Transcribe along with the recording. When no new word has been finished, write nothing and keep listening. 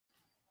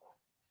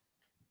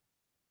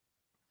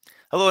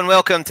Hello and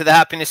welcome to the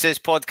Happiness Is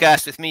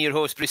podcast with me, your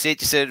host, Bruce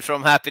Aitchison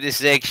from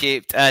Happiness is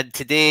Egg-Shaped. And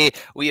today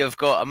we have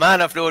got a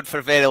man I've known for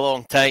a very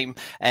long time,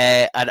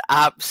 an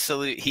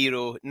absolute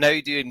hero,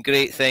 now doing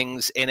great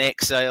things in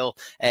exile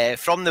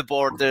from the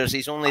borders.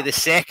 He's only the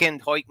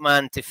second Hawick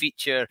man to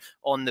feature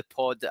on the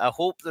pod. I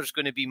hope there's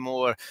going to be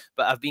more,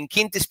 but I've been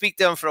keen to speak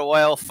to him for a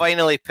while,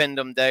 finally pinned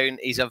him down.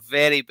 He's a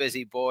very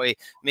busy boy,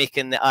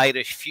 making the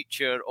Irish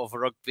future of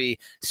rugby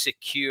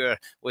secure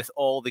with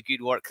all the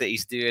good work that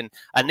he's doing.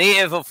 A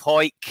native of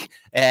Hawick,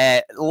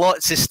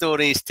 lots of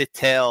stories to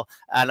tell,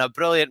 and a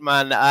brilliant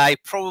man that I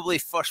probably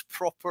first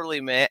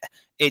properly met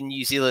in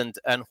New Zealand,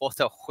 and what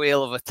a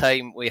whale of a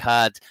time we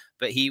had.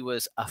 But he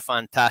was a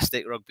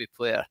fantastic rugby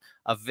player,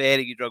 a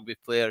very good rugby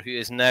player who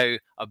is now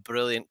a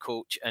brilliant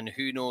coach, and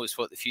who knows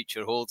what the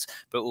future holds.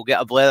 But we'll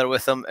get a blether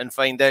with him and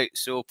find out.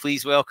 So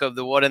please welcome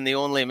the one and the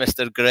only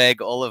Mr.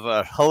 Greig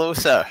Oliver. Hello,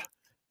 sir.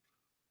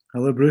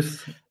 Hello,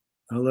 Bruce.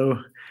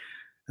 Hello.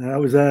 That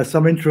was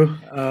some intro.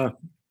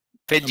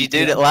 Did you do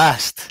it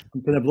last?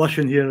 I'm kind of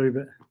blushing here a wee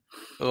bit.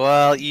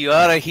 Well, you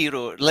are a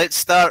hero. Let's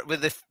start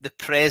with the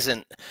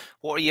present.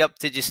 What are you up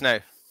to just now?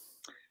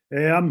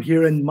 I'm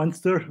here in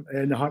Munster,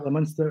 in the heart of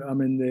Munster.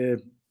 I'm in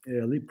the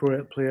elite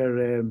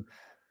player,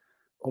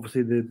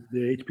 obviously the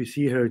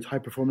HPC here, it's High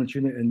Performance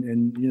Unit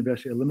in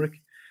University of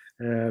Limerick.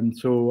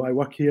 So I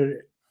work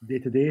here day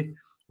to day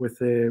with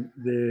the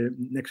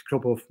next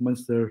crop of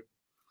Munster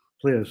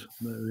players.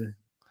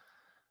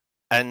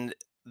 And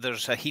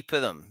there's a heap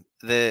of them.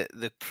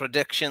 The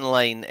production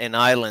line in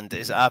Ireland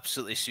is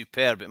absolutely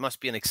superb. It must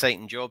be an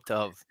exciting job to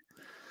have.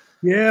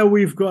 Yeah,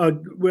 we've got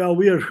we're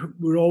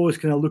always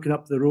kind of looking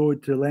up the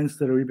road to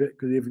Leinster a wee bit,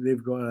 because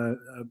they've got a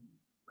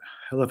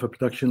hell of a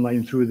production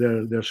line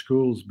through their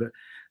schools. But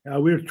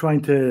we're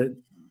trying to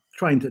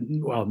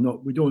well,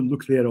 not, we don't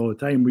look there all the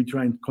time. We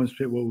try and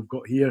concentrate what we've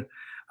got here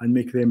and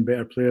make them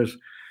better players.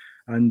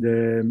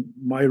 And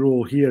my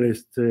role here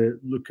is to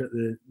look at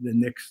the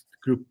next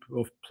group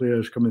of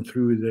players coming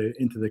through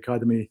into the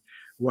academy,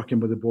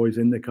 working with the boys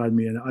in the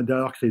academy, and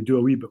I actually do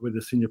a wee bit with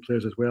the senior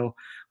players as well.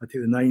 I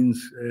take the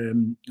nines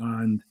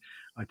and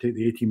I take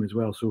the A team as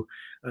well. So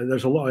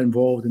there's a lot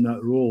involved in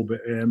that role,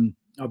 but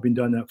I've been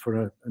doing that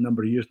for a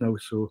number of years now.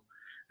 So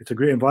it's a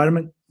great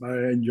environment. I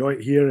enjoy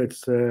it here.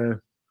 It's I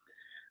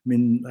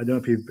mean, I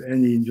don't know if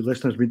any of your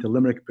listeners have been to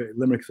Limerick, but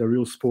Limerick's a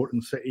real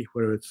sporting city,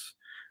 where it's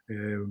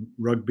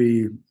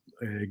rugby,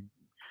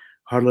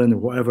 hurling, or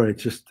whatever.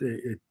 It's just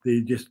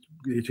they just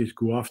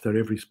go after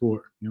every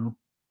sport, you know.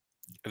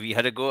 Have you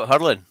had a go at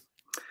hurling?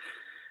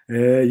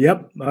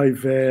 Yep,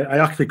 I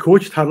actually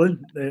coached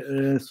hurling.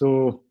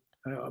 So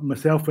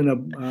myself and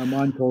a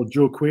man called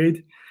Joe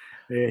Quaid.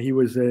 He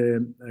was a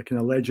kind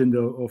of legend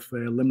of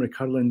Limerick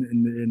hurling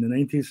in the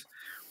 90s.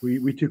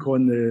 We took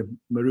on the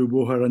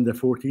Maru-Boher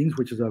under-14s,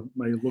 which is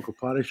my local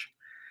parish.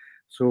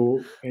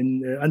 So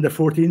in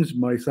under-14s,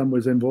 my son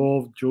was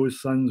involved. Joe's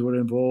sons were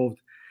involved.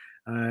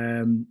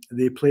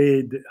 They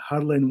played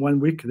hurling one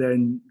week,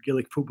 then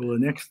Gaelic football the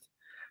next.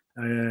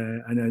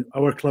 And then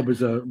our club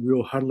is a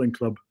real hurling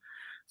club.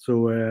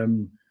 So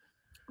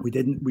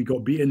we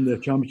got beaten the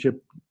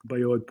championship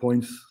by odd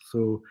points.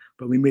 So,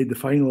 but we made the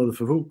final of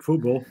the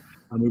football,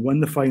 and we won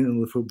the final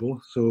of the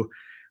football. So,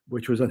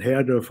 which was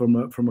unheard of from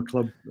a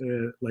club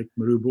like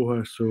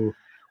Maru-Boher. So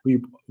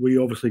we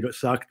obviously got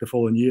sacked the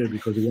following year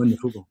because we won the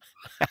football.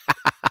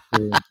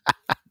 So,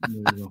 there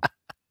you go.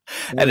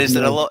 And is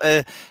there a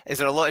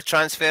lot of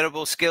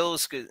transferable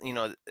skills? You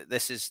know,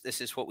 this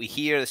is what we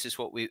hear. This is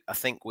what I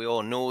think we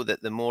all know,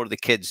 that the more the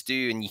kids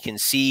do, and you can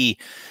see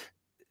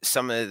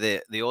some of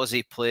the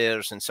Aussie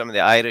players and some of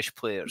the Irish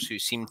players who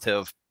seem to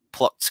have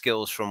plucked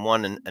skills from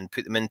one and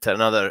put them into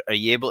another. Are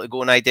you able to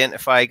go and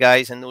identify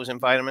guys in those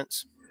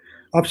environments?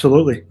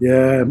 Absolutely,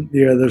 yeah.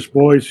 There's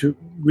boys who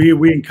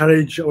we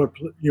encourage our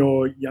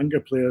younger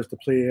players to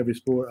play every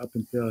sport up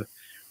until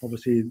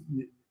obviously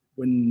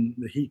when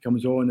the heat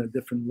comes on at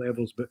different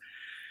levels. But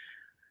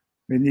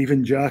I mean,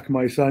 even Jack,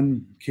 my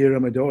son,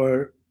 Kira, my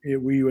daughter,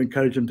 we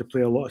encourage them to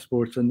play a lot of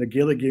sports, and the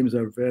Gaelic games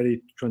are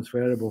very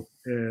transferable.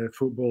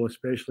 Football,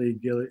 especially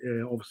Gaelic,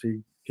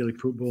 obviously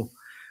Gaelic football,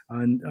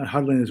 and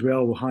hurling as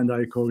well with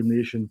hand-eye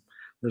coordination.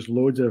 There's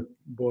loads of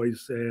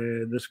boys.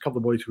 There's a couple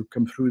of boys who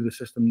come through the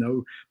system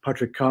now.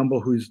 Patrick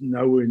Campbell, who's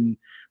now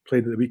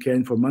played at the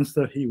weekend for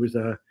Munster. He was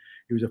a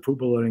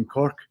footballer in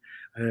Cork.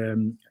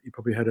 You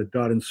probably had a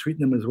Darren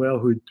Sweetenham as well,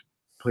 who'd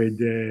played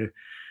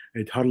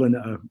at hurling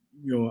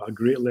at a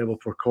great level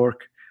for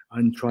Cork,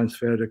 and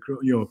transferred.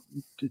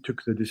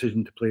 Took the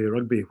decision to play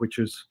rugby, which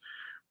is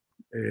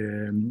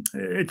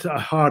it's a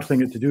hard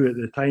thing to do at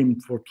the time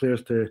for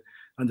players to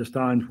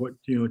understand what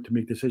to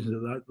make decisions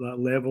at that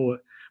level.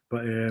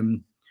 But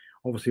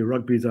obviously,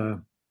 rugby is a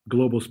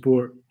global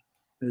sport.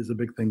 Is a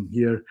big thing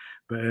here,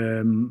 but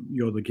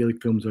the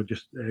Gaelic films are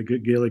just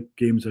Gaelic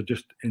games are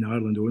just in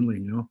Ireland only,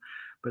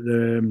 But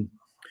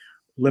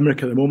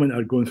Limerick at the moment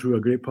are going through a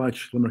great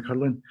patch. Limerick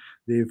hurling,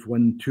 they've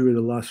won 2 of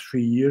the last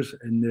 3 years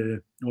in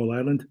the All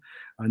Ireland,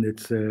 and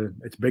it's a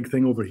big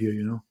thing over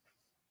here,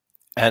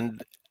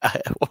 And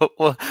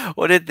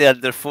What did the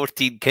under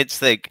 14 kids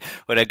think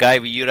when a guy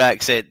with your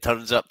accent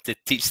turns up to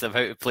teach them how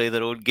to play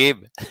their own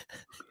game?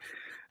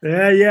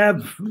 Yeah.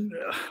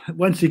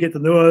 Once you get to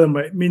know them,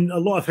 I mean, a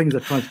lot of things are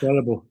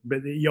transferable,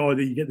 but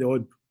you get the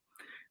odd,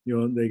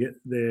 they get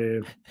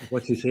the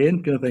what's he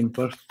saying kind of thing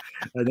first,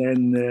 and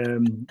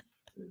then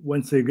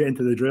once they get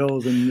into the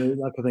drills and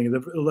that kind of thing,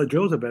 the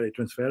drills are very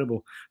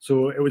transferable.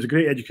 So it was a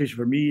great education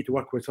for me to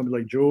work with somebody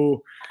like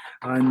Joe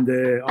and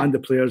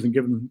the players and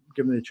give them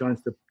the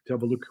chance to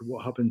have a look at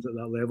what happens at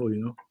that level.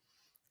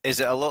 Is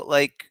it a lot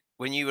like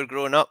when you were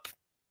growing up?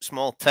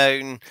 Small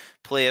town,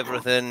 play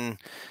everything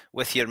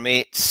with your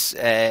mates,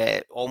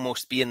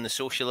 almost being the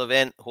social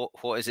event.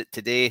 What is it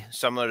today?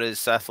 Summer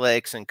is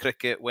athletics and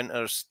cricket,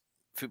 winter's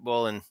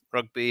football and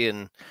rugby,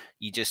 and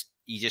you just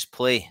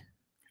play.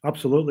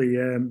 Absolutely,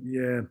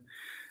 yeah.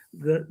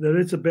 There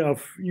is a bit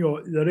of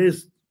there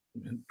is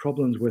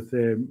problems with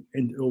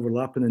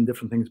overlapping in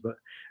different things, but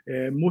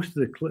most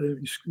of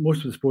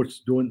the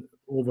sports don't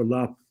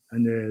overlap,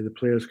 and the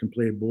players can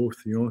play both.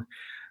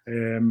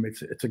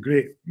 It's a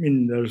great. I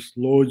mean, there's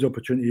loads of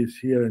opportunities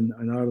here in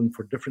Ireland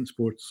for different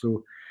sports,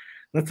 so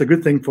that's a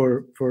good thing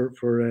for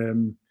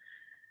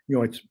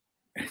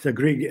it's a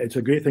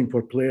great thing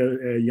for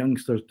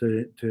youngsters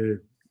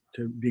to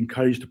be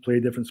encouraged to play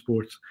different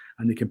sports,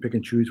 and they can pick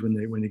and choose when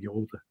they get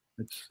older.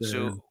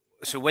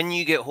 So when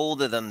you get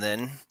hold of them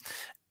then,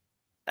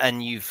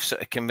 and you've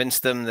sort of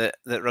convinced them that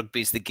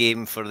rugby's the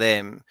game for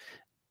them,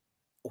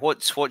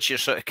 what's your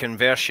sort of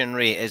conversion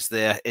rate? Is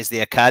the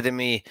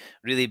academy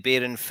really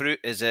bearing fruit?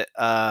 Is it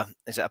a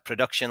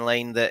production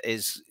line that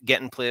is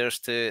getting players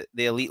to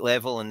the elite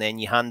level and then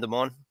you hand them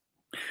on?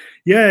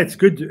 Yeah, it's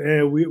good.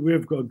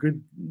 We've got a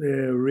good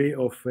rate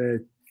of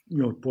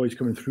boys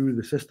coming through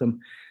the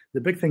system. The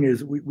big thing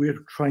is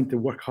we're trying to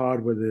work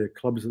hard with the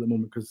clubs at the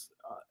moment, because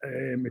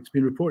it's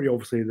been reported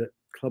obviously that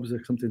clubs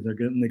are sometimes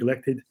getting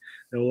neglected.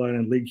 The All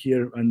Ireland League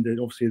here, and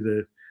obviously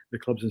the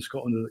clubs in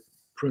Scotland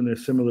are in a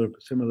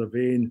similar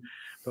vein.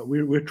 But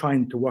we're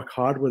trying to work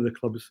hard with the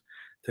clubs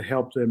to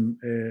help them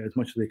as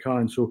much as they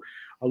can. So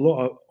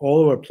all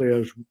of our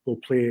players will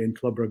play in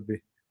club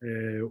rugby.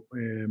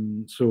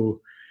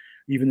 So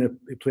even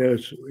the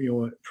players,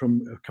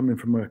 from coming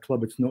from a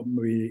club, it's not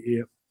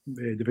maybe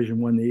Division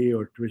 1A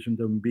or Division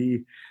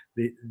 1B.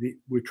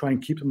 We try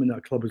and keep them in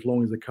that club as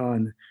long as they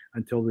can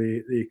until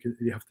they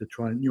have to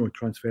try and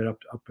transfer up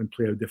and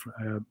play a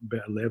different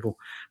better level.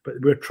 But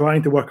we're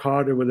trying to work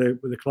harder with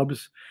the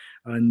clubs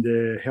and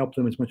help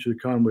them as much as we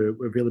can with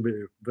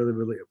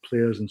availability of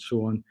players and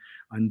so on.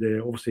 And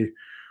obviously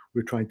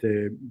we're trying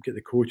to get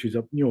the coaches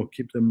up,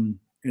 keep them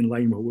in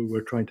line with what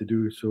we're trying to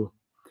do. So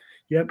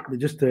yeah,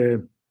 just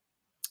a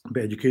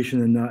bit of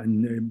education in that,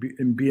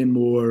 and being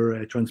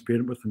more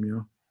transparent with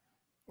them.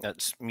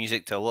 That's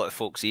music to a lot of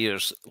folks'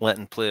 ears,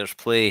 letting players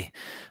play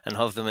and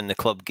have them in the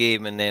club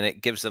game, and then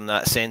it gives them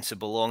that sense of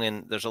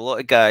belonging. There's a lot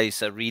of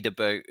guys I read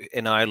about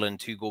in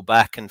Ireland who go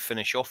back and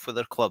finish off with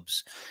their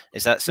clubs.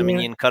 Is that something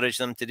you encourage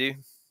them to do?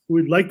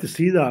 We'd like to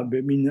see that, but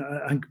I mean,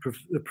 I think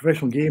the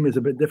professional game is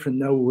a bit different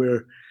now,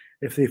 where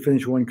if they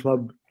finish one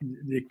club,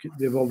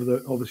 they've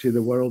obviously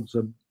the world's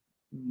a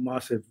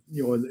massive,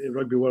 the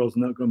rugby world's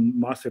not gone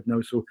massive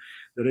now, so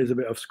there is a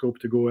bit of scope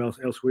to go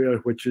elsewhere,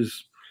 which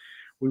is,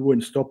 we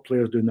wouldn't stop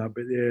players doing that.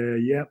 But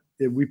yeah,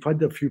 we've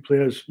had a few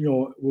players,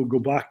 will go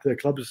back to the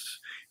clubs.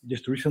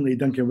 Just recently,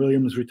 Duncan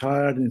Williams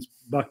retired and is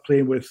back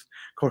playing with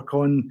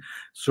Corkon.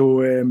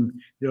 So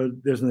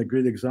there's a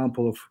great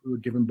example of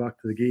giving back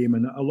to the game.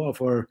 And a lot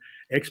of our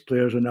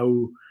ex-players are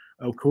now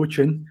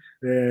coaching.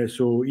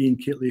 So Ian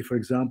Kitley, for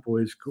example,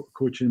 is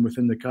coaching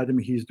within the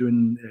academy. He's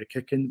doing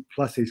kicking,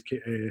 plus he's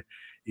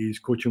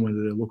coaching one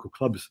of the local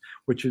clubs,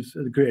 which is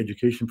a great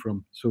education for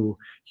him. So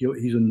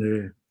he's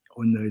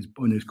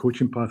on his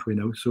coaching pathway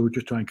now. So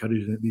just try and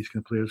encourage these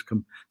kind of players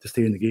come to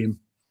stay in the game.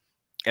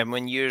 And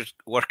when you're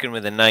working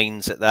with the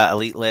nines at that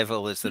elite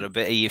level, is there a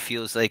bit of you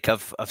feels like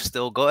I've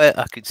still got it?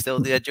 I could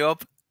still do a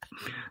job?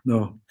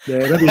 No,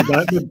 maybe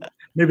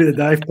the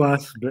dive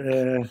pass, but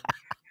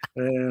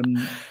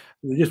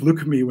they just look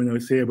at me when I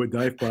say about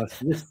dive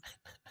pass.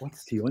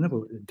 What's he on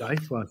about?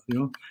 Dive pass,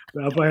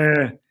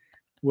 But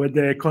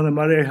with Conor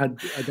Murray had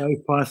a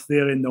dive pass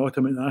there in the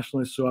Autumn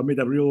International, so I made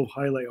a real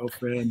highlight of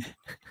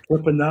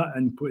clipping that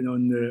and putting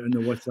on the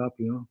WhatsApp.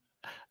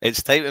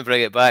 It's time to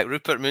bring it back.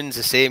 Rupert Moon's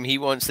the same. He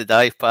wants the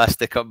dive pass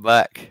to come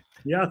back.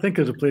 Yeah, I think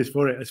there's a place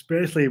for it,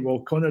 especially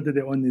Conor did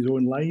it on his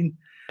own line,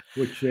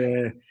 which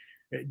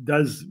it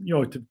does.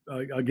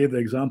 I gave the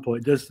example.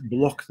 It just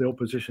blocks the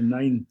opposition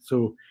 9,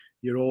 so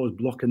you're always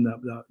blocking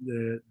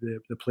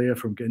the player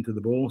from getting to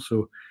the ball.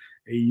 So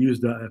he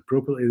used that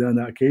appropriately on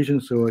that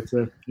occasion. So it's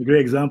a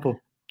great example.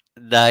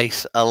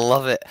 Nice, I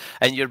love it.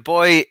 And your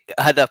boy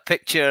had a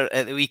picture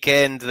at the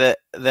weekend that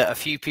a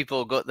few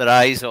people got their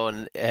eyes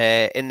on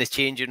in the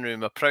changing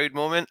room. A proud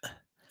moment.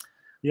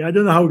 Yeah, I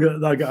don't know how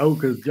that got out,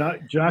 because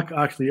Jack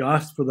actually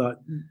asked for that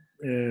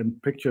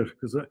picture,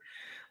 because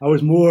I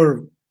was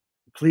more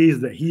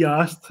pleased that he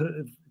asked,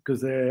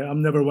 because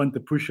I'm never one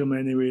to push him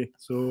anyway.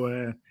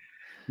 So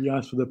he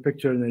asked for the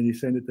picture, and then he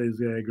sent it to his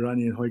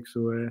granny in Hawick.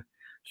 So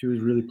she was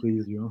really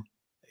pleased, you know.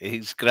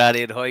 His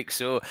granny in Hawick.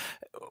 So,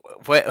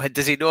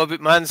 does he know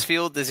about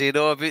Mansfield? Does he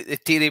know about the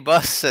Teary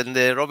bus and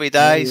the Robbie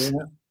Dyes?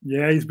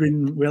 Yeah, he's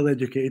been well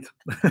educated.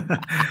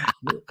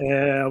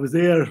 I was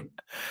there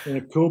in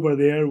October.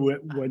 There,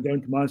 went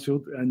down to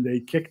Mansfield, and they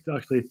kicked.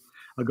 Actually,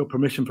 I got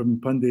permission from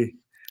Pundy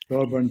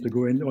Thorburn to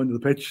go in onto the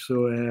pitch.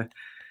 So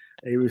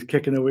he was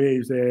kicking away. He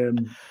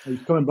was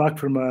coming back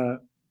from a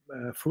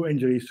foot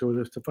injury, so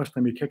that's the first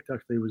time he kicked.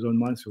 Actually, was on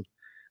Mansfield,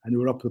 and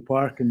we were up the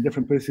park in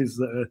different places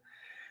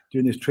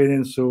doing his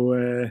training. So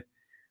it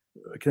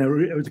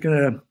was kind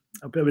of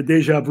a bit of a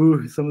deja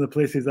vu. Some of the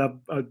places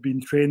I'd been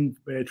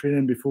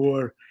training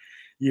before,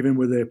 even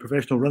with the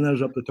professional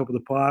runners up the top of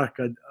the park.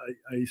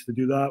 I used to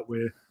do that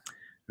with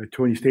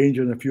Tony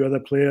Stanger and a few other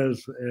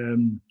players,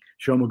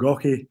 Sean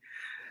McGaughey.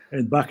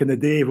 And back in the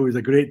day, who was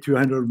a great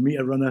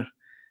 200-meter runner,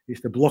 he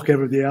used to block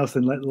everybody else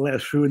and let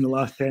us through in the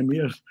last 10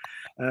 meters.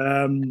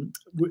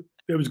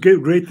 It was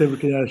great to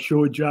kind of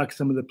show Jack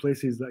some of the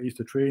places that I used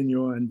to train, you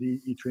know, and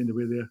he trained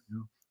away there.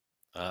 You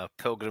know.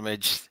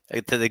 Pilgrimage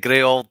to the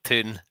grey old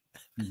tune.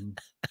 Mm-hmm.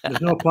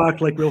 There's no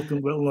park like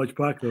Wilton Lodge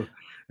Park, though.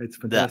 It's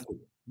fantastic.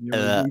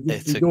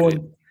 The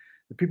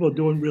people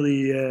don't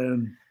really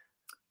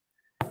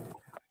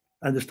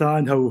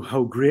understand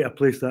how great a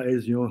place that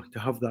is, you know, to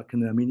have that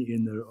kind of amenity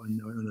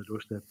on the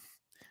doorstep.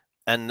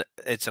 And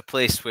it's a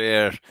place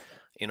where,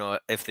 you know,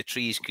 if the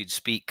trees could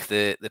speak,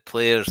 the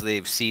players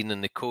they've seen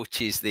and the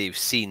coaches they've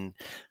seen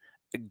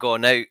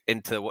gone out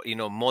into what, you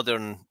know,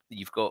 modern.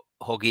 You've got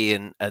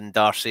Hoggy and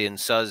Darcy and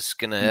Suz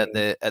kind of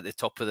at the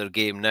top of their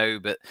game now,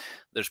 but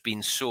there's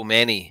been so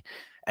many.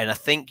 And I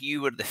think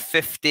you were the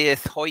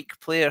 50th Hawick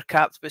player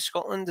capped by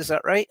Scotland. Is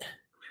that right?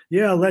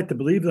 Yeah, I'd like to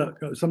believe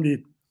that.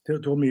 Somebody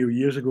told me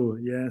years ago.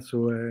 Yeah,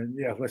 so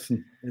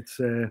listen, it's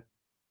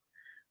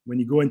when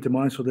you go into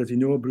Mansfield, as you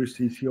know, Bruce,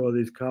 you see all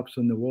these caps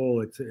on the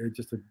wall. It's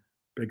just a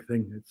big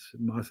thing. It's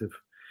massive.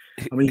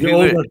 I mean,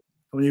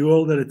 when you go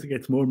older, it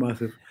gets more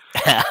massive.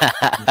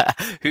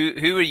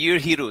 Who were your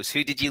heroes?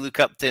 Who did you look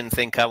up to and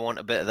think, I want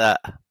a bit of that?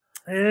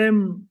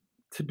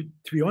 To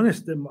be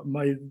honest,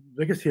 my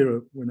biggest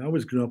hero when I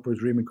was growing up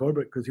was Raymond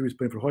Corbett, because he was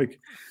playing for Hawick.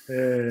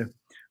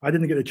 I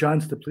didn't get a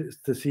chance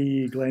to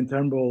see Glenn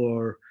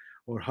Turnbull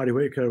or Harry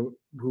Whitaker,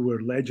 who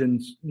were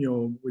legends. You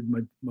know, with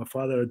my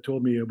father had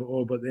told me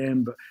about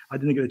them, but I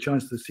didn't get a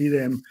chance to see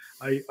them.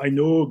 I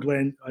knew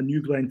Glenn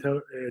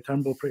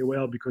Turnbull pretty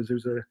well because he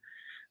was a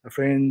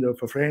friend of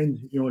a friend.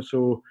 You know,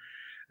 so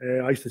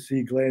I used to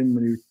see Glenn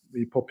when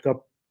he popped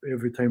up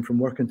every time from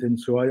Workington,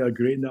 so I had a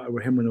great night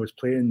with him when I was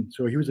playing.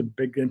 So he was a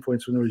big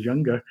influence when I was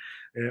younger,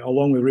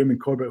 along with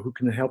Raymond Corbett, who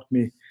kind of helped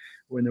me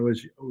when I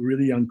was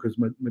really young, because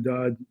my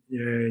dad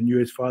knew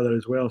his father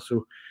as well,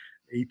 so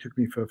he took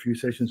me for a few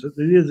sessions. So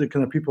there is the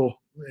kind of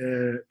people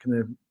kind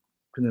of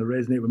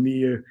resonate with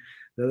me.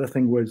 The other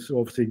thing was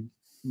obviously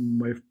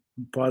my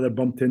father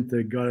bumped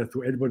into Gareth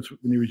Edwards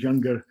when he was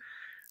younger,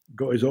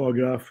 got his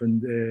autograph,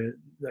 and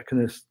that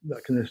kind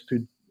of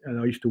stood. And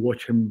I used to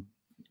watch him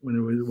when I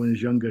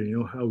was younger, you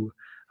know,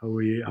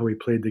 how he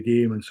played the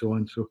game and so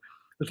on. So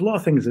there's a lot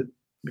of things that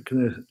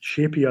kind of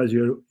shape you as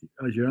you're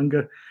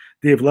younger.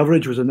 Dave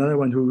Leverage was another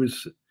one who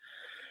was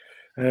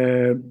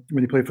when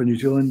he played for New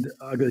Zealand.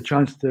 I got a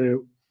chance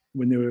to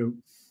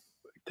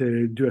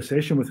do a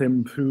session with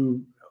him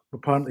through,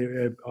 apparently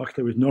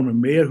actually it was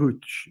Norman Mayer who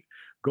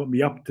got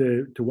me up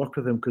to work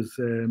with him, because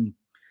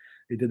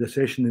he did a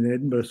session in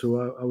Edinburgh. So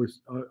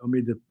I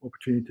made the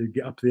opportunity to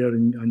get up there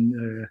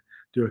and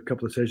do a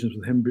couple of sessions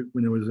with him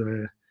when I was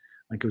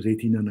I think I was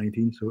 18 or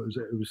 19. So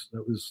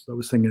that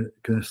was thing that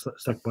kind of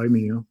stuck by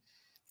me, you know.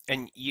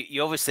 And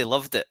you obviously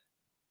loved it.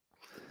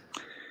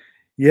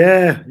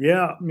 Yeah.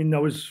 I mean, I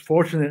was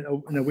fortunate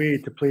in a way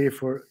to play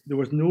for. There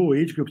was no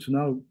age group, so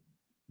now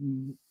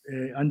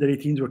under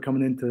 18s were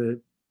coming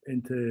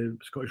into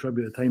Scottish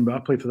rugby at the time. But I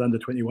played for the under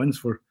 21s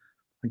for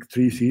I think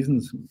 3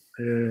 seasons,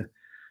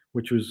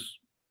 which was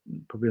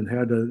probably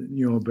unheard of,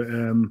 you know. But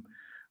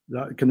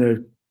that kind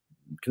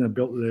of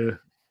built the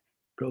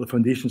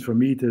foundations for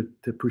me to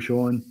push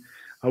on.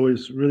 I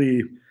was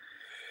really,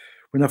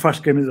 when I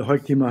first came into the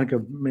Hawick team, I think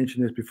I've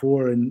mentioned this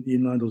before in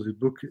Ian Landell's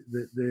book,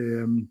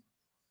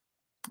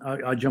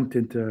 I jumped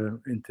into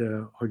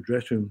Hawick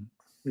dressing room,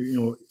 you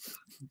know,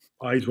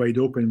 eyes wide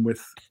open, with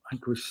I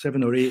think it was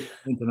 7 or 8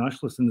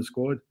 internationalists in the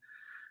squad.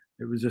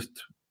 It was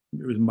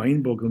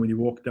mind-boggling when you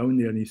walk down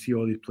there and you see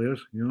all these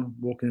players, you know,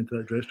 walking into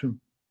that dressing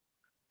room.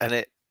 And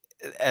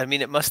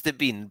it must have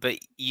been, but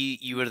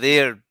you were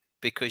there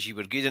because you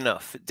were good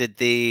enough. Did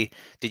you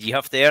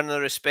have to earn the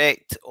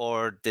respect,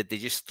 or did they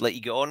just let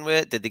you get on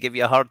with it? Did they give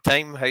you a hard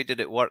time? How did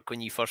it work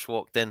when you first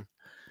walked in?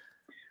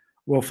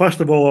 Well, first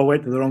of all, I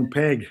went to the wrong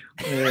peg.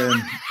 I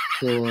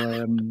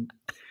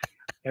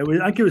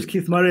think it was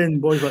Keith Murray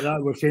and boys like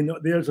that were saying, "No,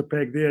 there's a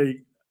peg there,"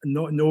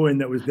 not knowing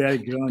that was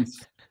Derek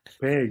Grant's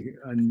peg,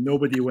 and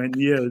nobody went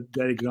near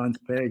Derek Grant's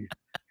peg.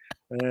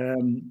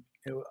 That's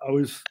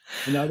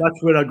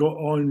where I got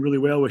on really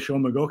well with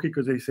Sean McGaughey,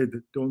 because he said,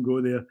 "Don't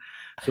go there."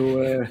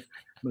 So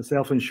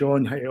myself and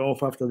Sean hit it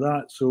off after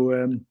that.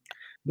 So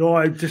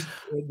no,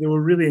 they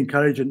were really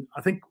encouraging.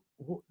 I think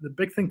the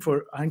big thing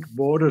for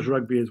borders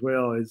rugby as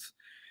well is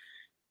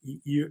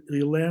you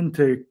learn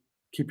to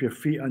keep your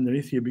feet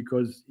underneath you,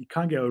 because you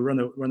can't get a run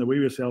away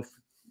with yourself,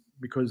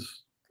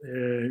 because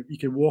you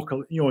can walk.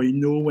 You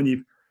know when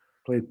you've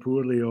played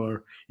poorly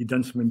or you've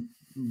done something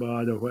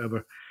bad or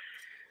whatever.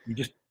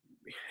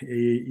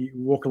 You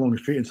walk along the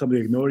street and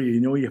somebody ignore you.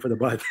 You know you've had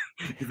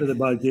a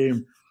bad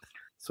game.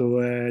 So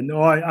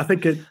no, I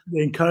think they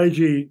encourage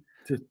you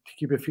to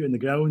keep your feet on the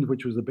ground,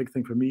 which was a big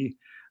thing for me,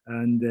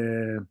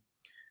 and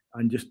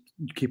just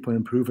keep on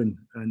improving.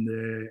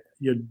 And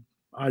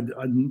I had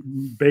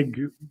big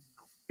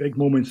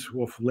moments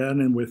of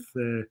learning with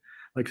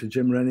like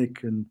Jim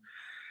Rennick and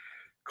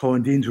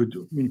Colin Deans.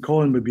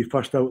 Colin would be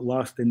first out,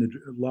 last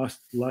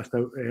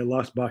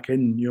back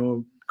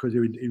in, because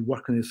he'd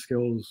work on his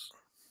skills,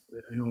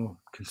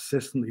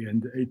 consistently,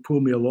 and he'd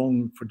pull me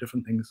along for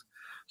different things.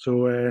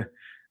 So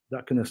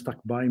that kind of stuck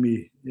by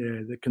me,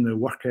 the kind of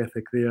work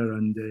ethic there,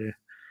 and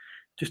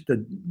just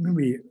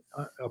maybe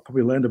I'll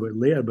probably learn about it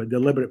later, but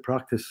deliberate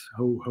practice,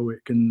 how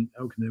it can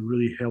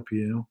really help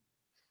you,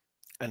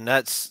 And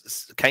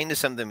that's kind of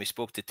something we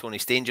spoke to Tony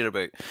Stanger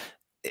about.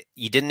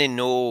 You didn't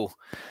know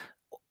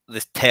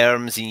the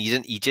terms, and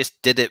you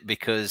just did it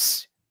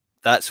because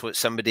that's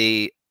what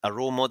a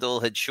role model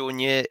had shown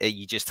you.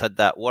 You just had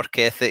that work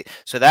ethic.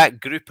 So that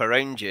group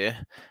around you,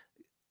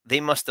 they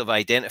must have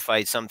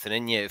identified something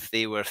in you if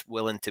they were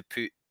willing to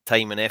put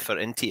time and effort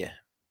into you.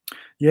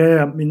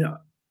 Yeah,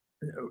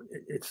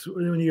 it's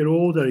when you're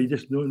older, you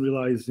just don't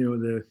realize,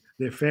 the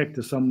effect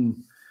that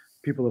some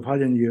people have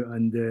had on you,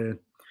 and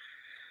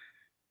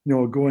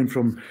going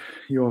from,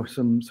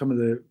 some of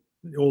the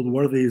old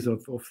worthies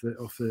of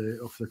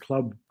the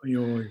club,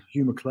 Hugh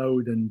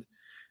McLeod and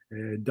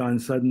Dan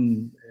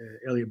Sudden,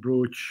 Elliot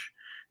Broach,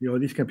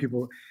 these kind of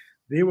people,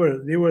 they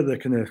were the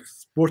kind of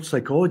sports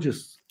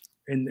psychologists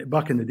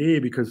back in the day,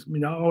 because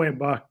I went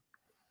back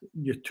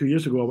 2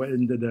 years ago. I went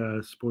and did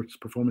a sports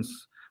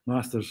performance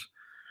masters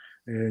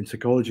in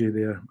psychology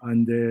there,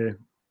 and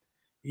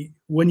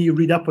when you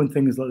read up on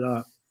things like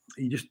that,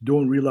 you just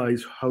don't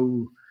realize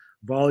how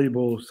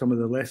valuable some of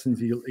the lessons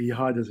he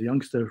had as a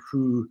youngster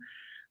through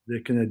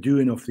the kind of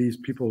doing of these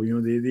people.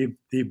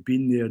 They've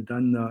been there,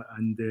 done that,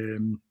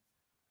 and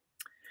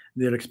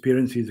their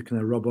experiences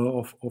kind of rub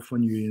off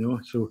on you,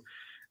 So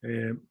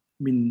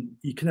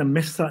you kind of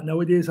miss that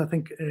nowadays. I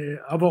think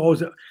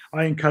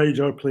I encourage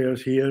our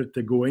players here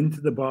to go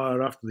into the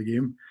bar after the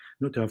game,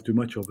 not to have too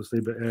much, obviously,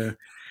 but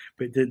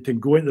to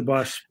go into the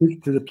bar,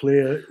 speak to the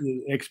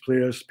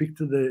ex-players, speak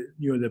to the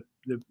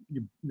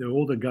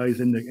older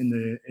guys in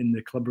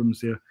the club rooms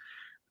there,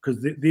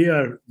 because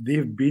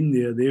they've been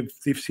there,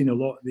 they've seen a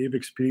lot, they've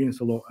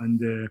experienced a lot,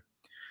 and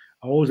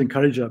I always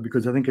encourage that,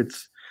 because I think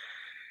it's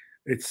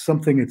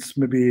something that's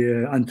maybe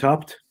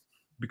untapped.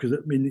 Because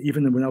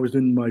even when I was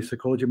doing my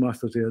psychology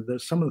masters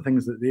there's some of the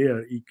things that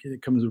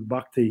it comes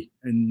back to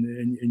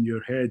in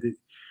your head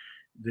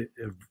that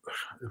are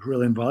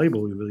really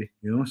invaluable, really.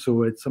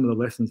 So it's some of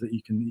the lessons that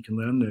you can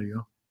learn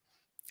there.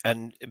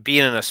 And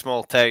being in a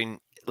small town,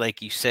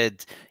 like you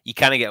said, you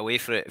can't get away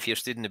from it. If you're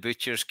stood in the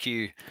butcher's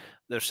queue,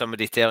 there's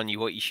somebody telling you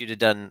what you should have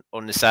done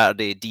on the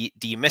Saturday. Do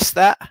you miss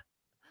that?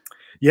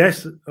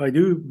 Yes, I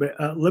do. But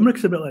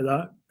Limerick's a bit like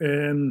that.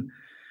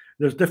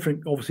 There's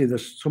obviously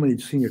there's so many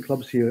senior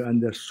clubs here,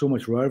 and there's so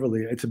much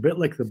rivalry. It's a bit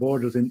like the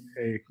borders in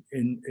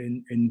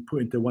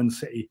put into one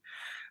city.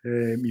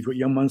 You've got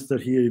young Munster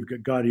here, you've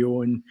got Gary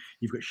Owen,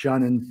 you've got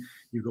Shannon,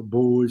 you've got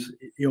Bowes.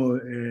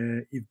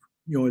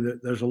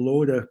 There's a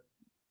load of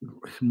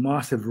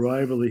massive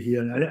rivalry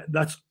here, and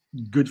that's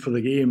good for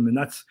the game. And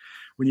that's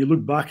when you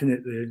look back in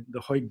it,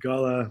 the Hawick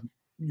Gala,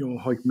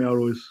 Hawick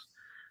Melrose,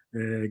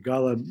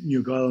 Gala,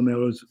 New Gala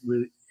Melrose,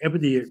 with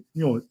everybody,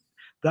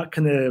 that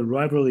kind of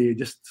rivalry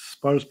just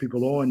spurs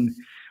people on,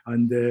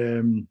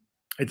 and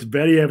it's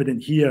very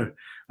evident here.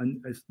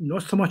 And it's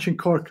not so much in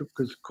Cork,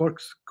 because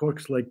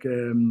Cork's like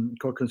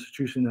Cork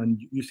Institution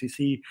and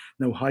UCC,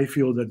 now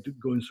Highfield are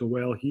going so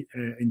well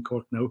in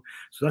Cork now.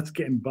 So that's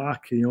getting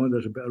back.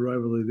 There's a bit of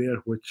rivalry there,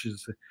 which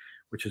is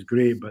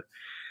great. But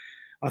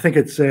I think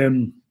it's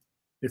something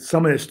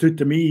that stood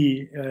to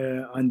me,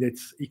 and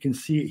you can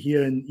see it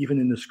here, and even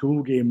in the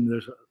school game.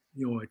 There's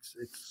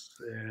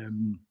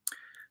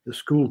the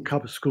schools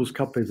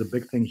cup is a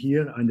big thing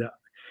here, and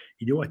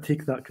you don't want to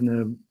take that kind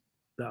of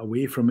that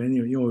away from any.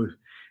 You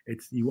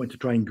want to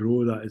try and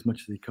grow that as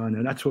much as you can,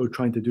 and that's what we're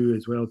trying to do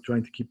as well,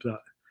 trying to keep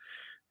that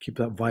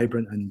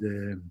vibrant, and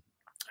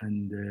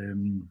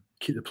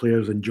keep the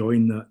players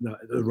enjoying that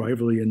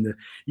rivalry, and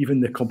even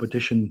the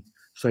competition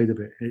side of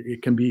it.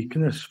 It can be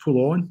kind of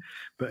full on,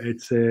 but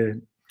it's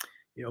it'll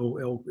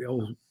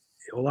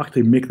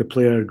actually make the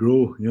player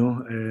grow,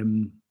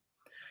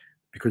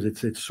 because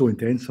it's so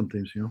intense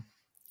sometimes,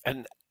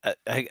 And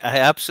I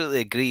absolutely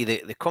agree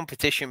that the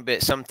competition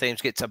bit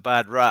sometimes gets a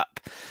bad rap,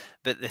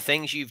 but the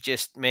things you've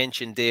just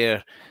mentioned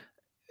there,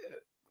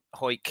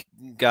 Hawick,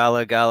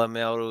 Gala,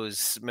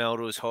 Melrose,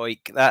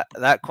 Hawick. That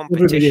Everybody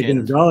competition.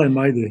 against Gala in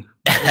my day.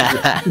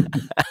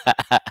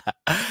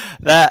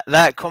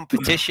 that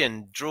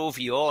competition drove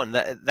you on.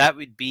 That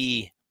would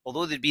be,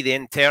 although there'd be the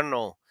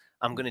internal,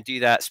 I'm going to do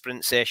that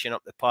sprint session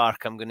up the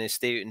park, I'm going to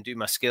stay out and do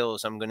my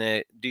skills, I'm going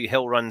to do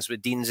hill runs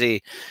with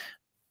Deansy.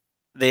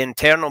 The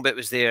internal bit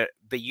was there,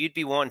 but you'd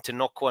be wanting to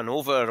knock one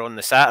over on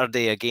the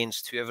Saturday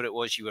against whoever it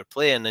was you were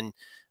playing, and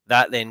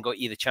that then got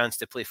you the chance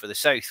to play for the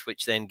South,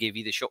 which then gave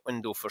you the shop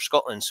window for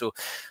Scotland. So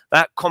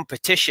that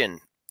competition,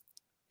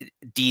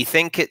 do you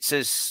think it's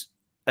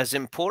as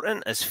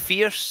important, as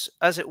fierce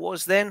as it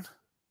was then?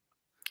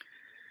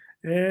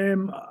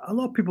 A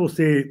lot of people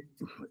say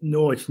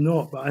no, it's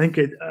not, but I think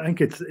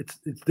it's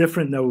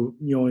different now.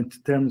 You know, in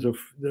terms of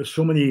there's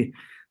so many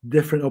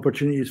different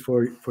opportunities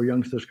for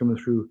youngsters coming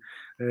through,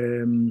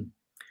 and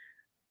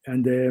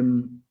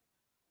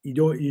you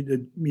don't. I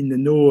mean,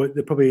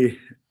 they probably.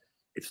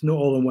 It's not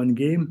all in one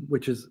game,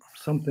 which is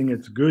something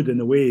that's good in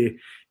a way.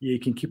 You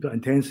can keep that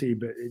intensity,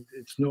 but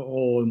it's not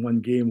all in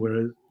one game.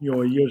 Where, you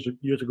know, years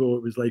ago,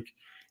 it was like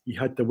you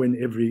had to win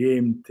every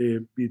game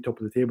to be top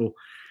of the table.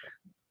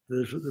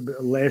 There's a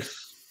bit less.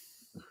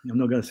 I'm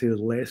not going to say there's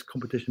less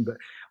competition, but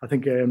I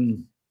think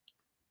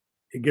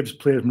it gives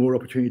players more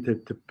opportunity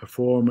to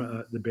perform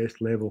at the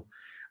best level.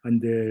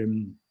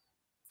 And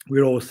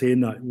we're all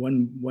saying that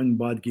one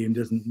bad game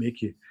doesn't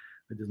make you,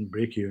 it doesn't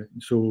break you.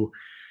 So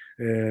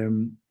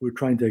we're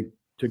trying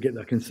to get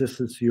that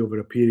consistency over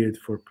a period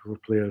for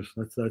players.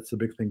 That's a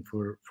big thing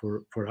for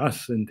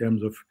us in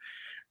terms of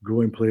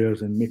growing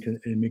players and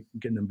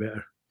getting them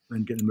better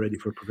and getting them ready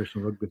for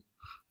professional rugby.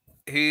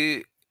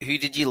 Who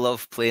did you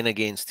love playing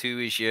against? Who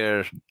was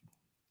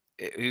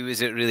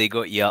it really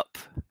got you up?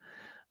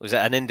 Was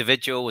it an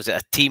individual? Was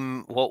it a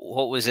team?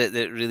 What was it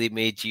that really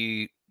made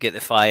you get the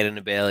fire in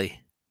the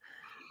belly?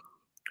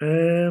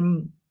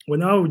 When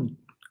I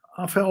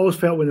always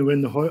felt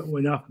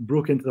when I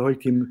broke into the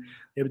Hawick team,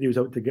 everybody was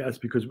out to get us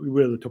because we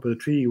were at the top of the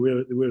tree. We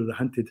were the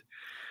hunted.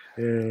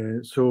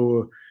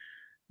 So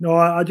no,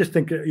 I just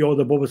think, you know,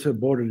 the Bobbers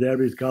border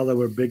derbies, Gala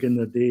were big in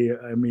the day.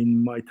 I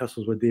mean, my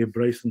tussles with Dave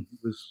Bryson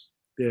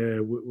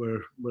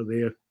were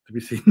there to be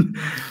seen.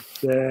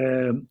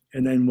 And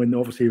then when I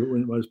was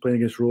playing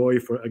against Roy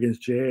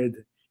against Jed,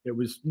 it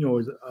was, you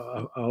know,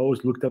 I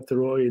always looked up to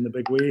Roy in a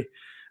big way.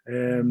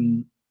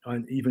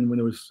 And even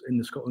when I was in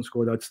the Scotland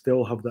squad, I'd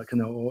still have that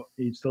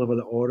he'd still have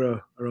that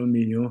aura around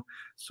me, you know.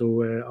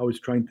 So I was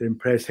trying to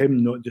impress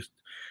him, not just,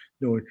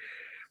 you know,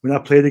 when I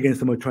played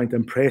against him, I was trying to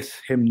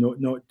impress him, not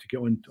to get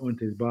onto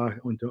his back,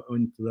 onto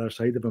the other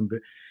side of him.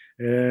 But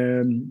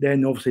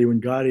then obviously when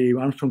Gary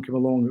Armstrong came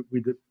along, we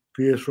did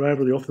fierce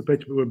rivalry off the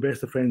pitch, but we were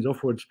best of friends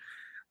off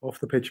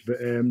the pitch. But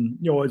you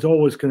know, it's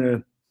always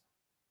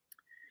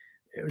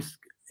it's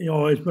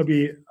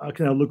maybe I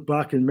kind of look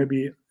back and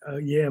maybe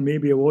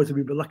maybe I was a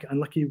wee bit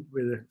unlucky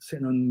with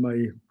sitting on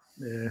my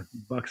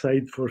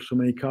backside for so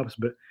many caps.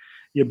 But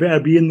you're better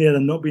being there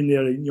than not being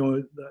there. You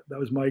know, that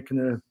was my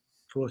kind of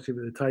philosophy at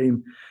the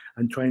time,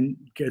 and try and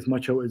get as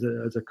much out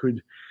as I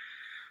could.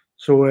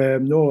 So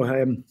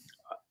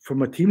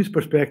from a team's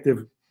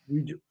perspective,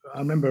 I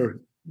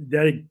remember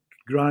Derek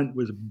Grant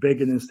was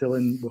big in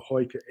instilling with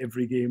Hawick.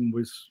 Every game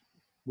was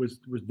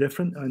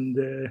different,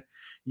 and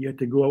you had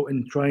to go out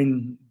and try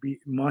and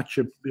match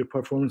your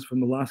performance from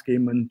the last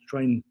game and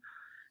try and,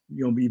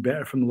 you know, be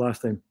better from the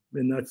last time.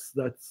 And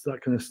that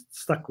kind of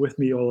stuck with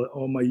me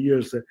all my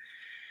years. That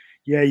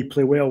you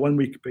play well one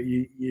week, but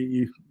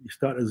you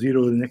start at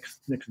zero the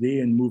next day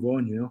and move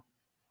on. You know.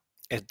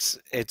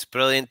 It's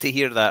brilliant to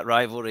hear that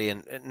rivalry.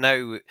 And now,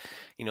 you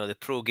know, the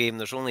pro game,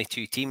 there's only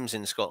 2 teams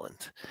in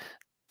Scotland.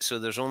 So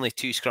there's only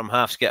 2 scrum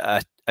halves get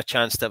a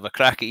chance to have a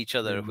crack at each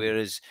other,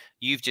 whereas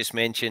you've just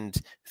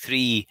mentioned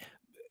 3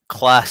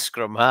 class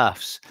scrum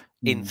halves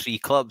in 3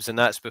 clubs, and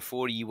that's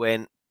before you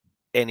went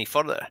any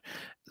further.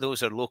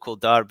 Those are local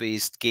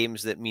derbies,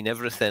 games that mean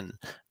everything.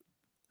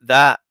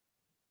 That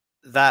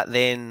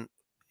then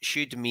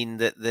should mean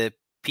that the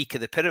peak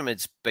of the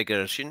pyramid's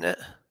bigger, shouldn't it?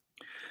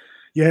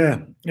 Yeah.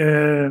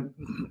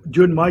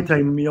 During my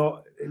time, you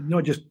know,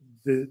 not just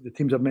the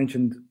teams I've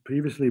mentioned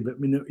previously, but I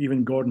mean,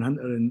 even Gordon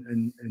Hunter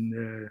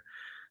and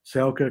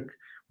Selkirk,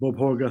 Bob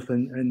Horgath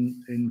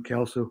and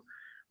Kelso,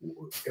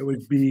 it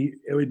would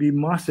be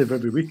massive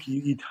every week.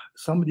 You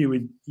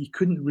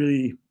couldn't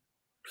really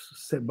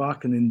sit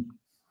back and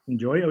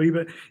enjoy it a wee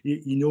bit.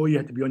 You know, you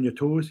had to be on your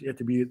toes. You had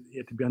to be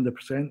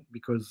 100%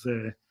 because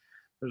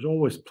there's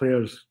always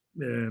players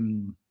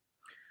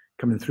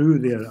coming through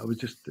there.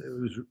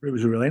 It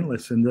was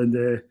relentless, and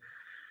then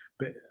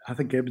but I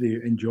think everybody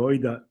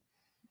enjoyed that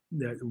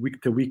week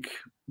to week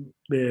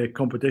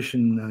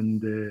competition,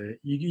 and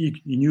you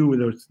knew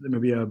there was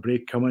maybe a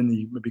break coming.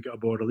 You maybe got a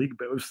border league,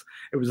 but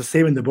it was the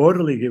same in the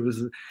border league. It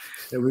was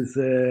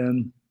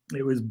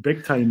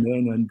big time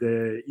then, and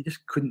you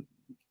just couldn't.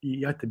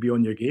 You had to be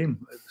on your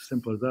game. As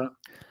simple as that.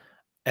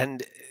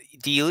 And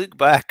do you look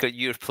back at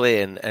your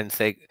playing and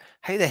think,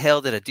 how the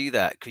hell did I do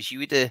that? Because you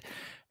would have,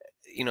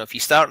 you know, if you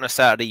start on a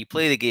Saturday, you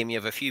play the game, you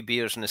have a few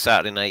beers on the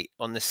Saturday night.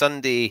 On the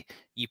Sunday,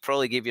 you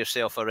probably gave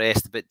yourself a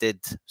rest, but did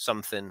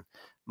something.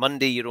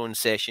 Monday your own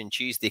session,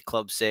 Tuesday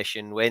club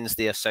session,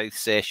 Wednesday a South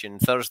session,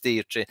 Thursday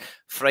your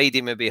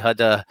Friday maybe had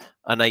a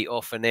night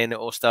off, and then it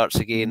all starts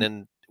again.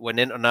 And when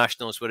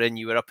internationals were in,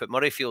 you were up at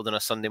Murrayfield on a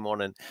Sunday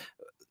morning.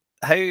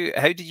 How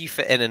did you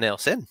fit anything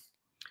else in?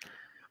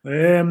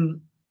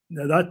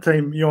 At that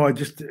time, you know,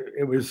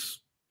 it was,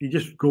 you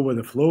just go with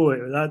the flow.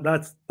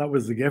 That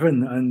was the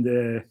given,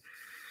 and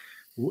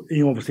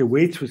you know, obviously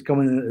weights was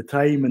coming in at the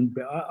time,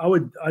 but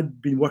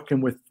I'd been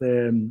working with.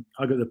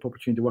 I got the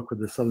opportunity to work with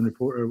the Southern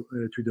Reporter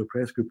Trudeau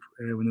Press Group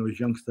when I was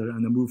youngster,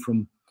 and I moved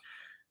from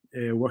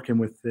working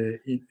with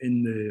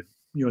in the,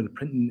 you know, the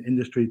printing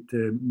industry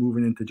to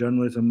moving into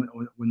journalism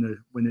when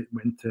it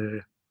went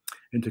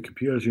into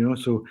computers, you know.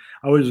 So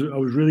I was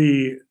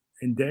really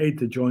indebted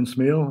to John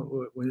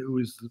Smale, when it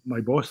was my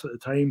boss at the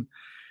time,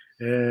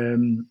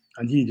 and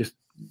he just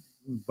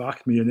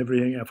backed me and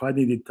everything. If I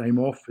needed time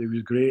off, it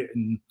was great.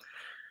 And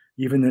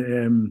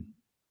even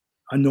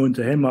unknown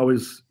to him, I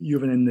was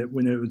even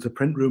when it was a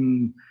print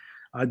room,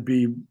 I'd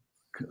be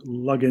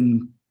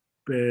lugging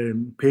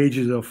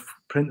pages of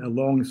print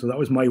along. So that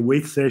was my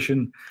weight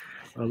session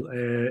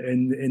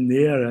in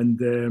there.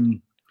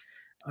 And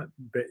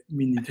but I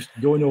mean, you just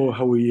don't know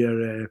how he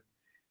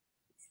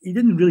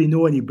didn't really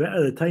know any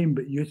better at the time,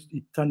 but you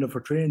turned up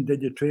for training,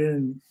 did your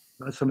training,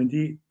 had something to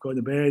eat, got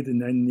to bed,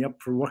 and then you're up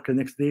for work the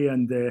next day.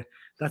 And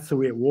that's the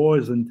way it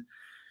was. And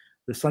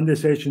the Sunday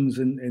sessions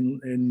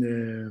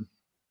in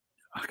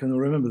I can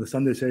remember the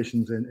Sunday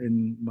sessions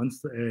in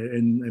Munster,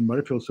 in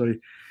Murrayfield, sorry,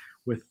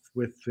 with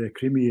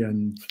Creamy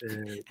and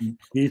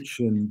Beach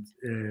and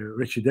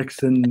Richie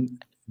Dixon,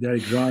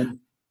 Derek Grant.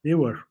 They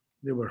were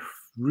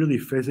really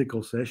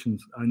physical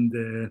sessions,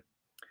 and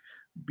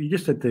you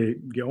just had to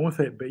get on with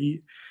it. But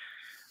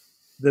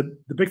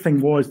the big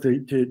thing was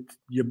to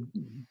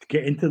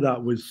get into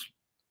that was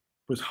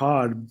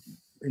hard,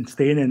 and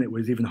staying in it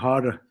was even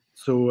harder.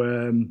 So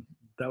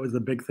that was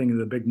the big thing,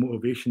 the big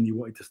motivation. You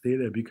wanted to stay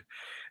there, because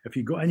if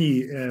you got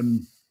any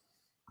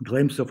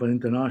glimpse of an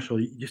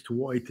international, you just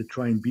wanted to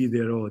try and be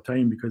there all the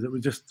time, because it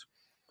was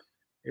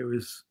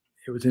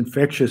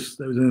infectious.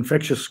 There was an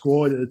infectious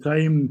squad at the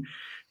time.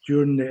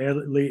 During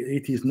the late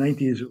 80s,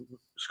 90s,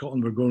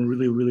 Scotland were going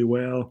really, really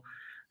well.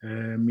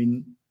 I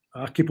mean,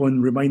 I keep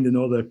on reminding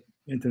all the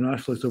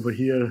internationalists over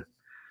here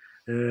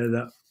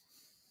that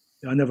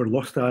I never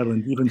lost to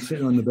Ireland, even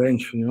sitting on the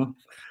bench, you know.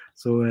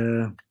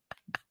 So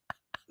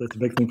that's a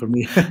big thing for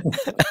me.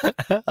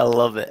 I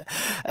love it.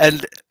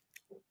 And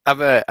I'm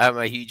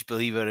a huge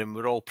believer, and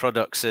we're all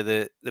products of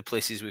the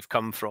places we've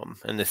come from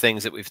and the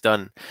things that we've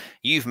done.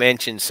 You've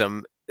mentioned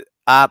some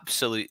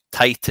absolute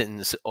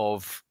titans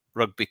of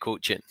rugby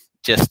coaching,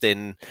 just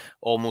in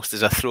almost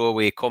as a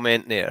throwaway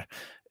comment there.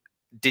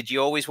 Did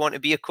you always want to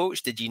be a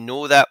coach? Did you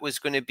know that was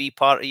going to be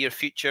part of your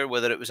future,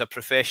 whether it was a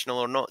professional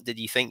or not? Did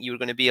you think you were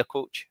going to be a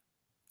coach?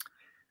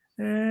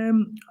 I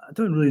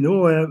don't really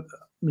know. I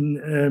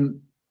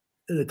mean,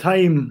 at the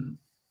time,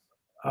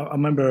 I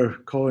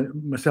remember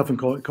myself and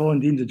Colin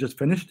Deans had just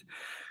finished.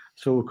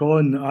 So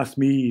Colin asked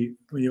me,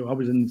 you know, I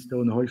was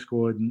still in the Hawick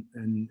squad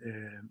and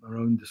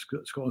around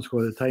the Scotland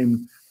squad at the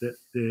time, that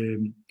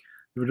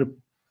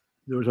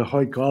there was a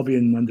Hawick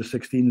Albion under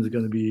 16s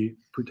going to be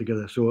put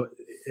together. So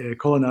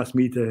Colin asked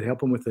me to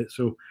help him with it.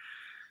 So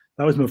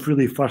that was my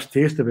really first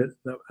taste of it.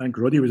 I think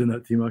Roddy was in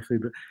that team actually,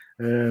 but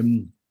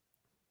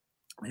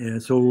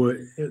so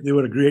they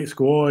were a great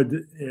squad.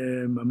 I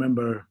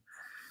remember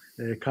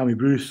Cammy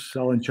Bruce,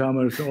 Alan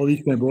Chalmers, all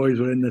these kind of boys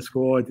were in the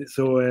squad.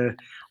 So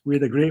we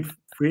had a great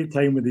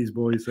time with these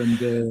boys, and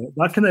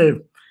that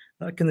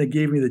kind of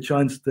gave me the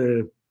chance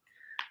to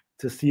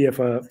see if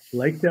I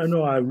liked it or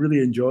not. I really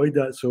enjoyed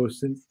that. So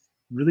since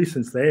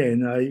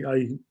then,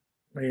 I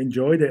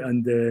enjoyed it,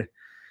 and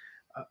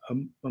I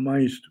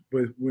managed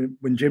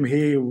when Jim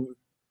Hay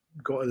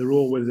got the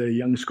role with the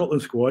Young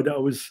Scotland squad. I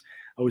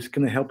was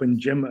kind of helping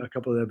Jim at a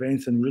couple of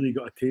events, and really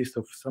got a taste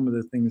of some of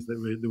the things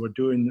that they were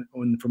doing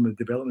from the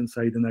development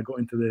side. And I got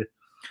into the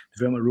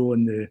development role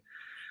in the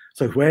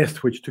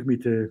Southwest, which took me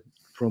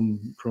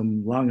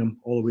from Langham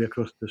all the way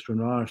across to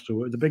Stranraer. So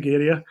it was a big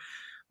area.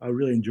 I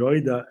really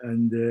enjoyed that,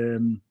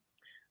 and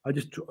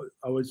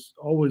I was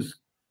always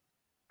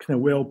kind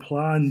of well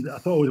planned. I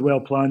thought it was well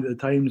planned at the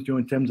times, you know,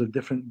 in terms of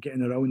different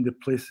getting around the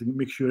place and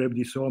make sure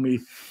everybody saw me,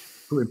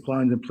 putting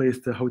plans in place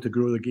to how to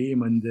grow the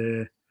game.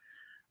 And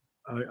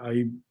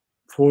I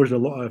forged a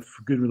lot of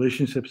good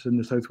relationships in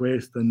the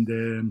Southwest,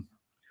 and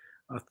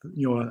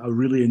I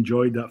really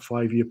enjoyed that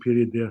 5-year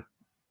period there.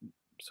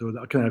 So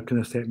that kind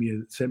of set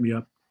me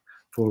up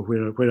for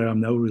where I am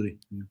now, really.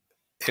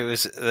 Yeah.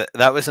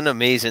 That was an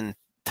amazing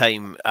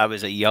time. I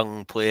was a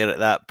young player at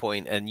that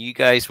point, and you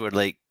guys were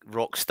like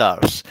rock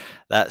stars,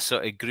 that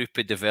sort of group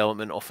of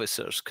development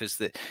officers, because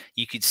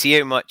you could see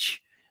how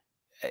much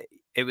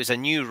it was a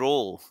new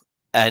role,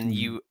 and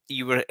you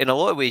were, in a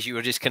lot of ways, you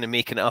were just kind of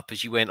making it up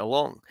as you went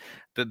along.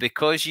 But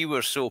because you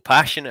were so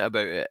passionate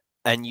about it,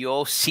 and you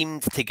all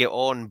seemed to get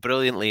on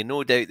brilliantly,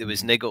 no doubt there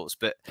was niggles,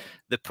 but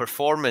the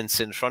performance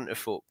in front of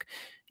folk,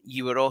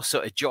 you were all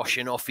sort of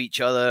joshing off each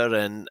other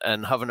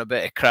and having a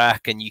bit of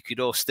crack, and you could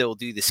all still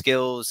do the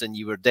skills, and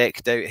you were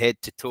decked out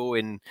head to toe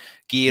in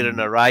gear and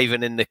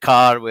arriving in the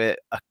car with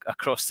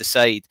across the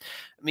side.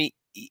 I mean,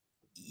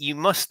 you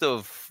must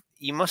have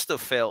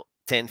felt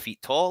 10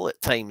 feet tall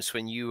at times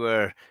when you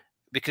were,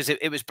 because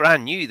it was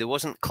brand new. There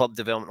wasn't club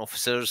development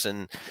officers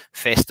and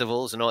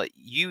festivals and all.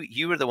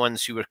 You were the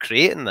ones who were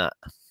creating that.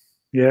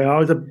 Yeah,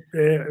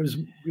 it was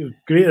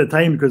great at the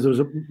time because there was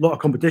a lot of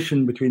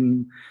competition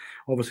between,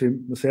 obviously,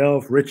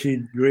 myself,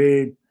 Richie,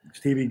 Gray,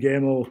 Stevie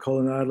Gemmell,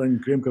 Colin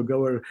Ireland, Graham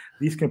Kilgour,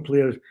 these kind of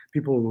players,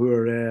 people who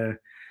were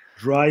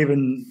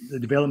driving the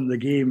development of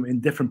the game in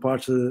different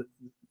parts of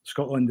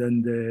Scotland.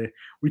 And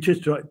we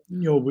just,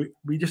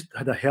 we just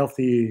had a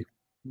healthy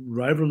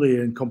rivalry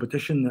and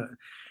competition that,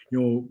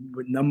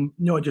 with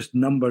not just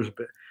numbers,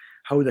 but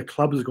how the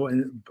clubs got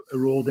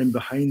rolled in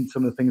behind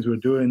some of the things we were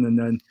doing. And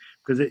then,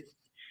 because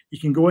you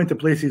can go into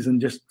places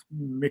and just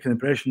make an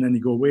impression, then you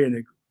go away and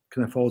it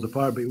kind of falls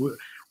apart. But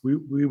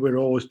we were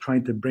always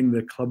trying to bring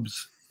the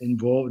clubs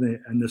involved in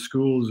it, and the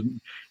schools,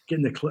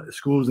 getting the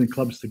schools and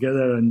clubs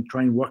together and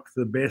try and work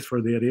the best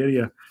for their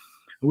area.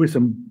 With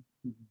some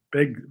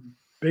big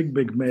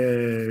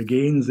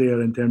gains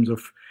there in terms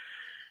of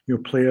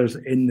players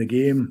in the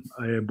game,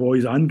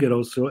 boys and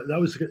girls. So that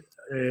was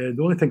the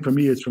only thing for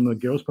me is from the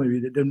girls' point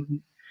of view.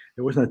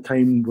 There wasn't a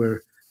time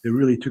where they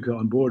really took it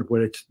on board,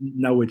 where it's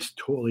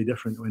totally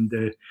different when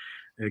the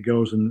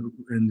girls and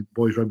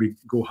boys rugby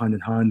go hand in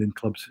hand in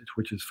clubs,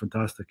 which is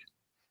fantastic.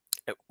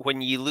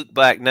 When you look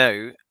back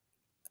now,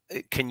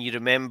 can you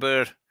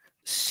remember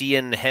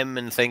seeing him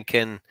and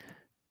thinking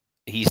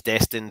he's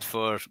destined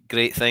for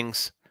great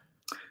things?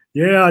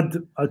 Yeah,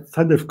 I'd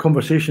had this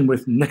conversation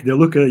with Nick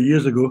DeLuca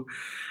years ago.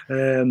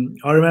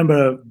 I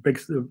remember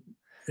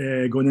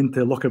going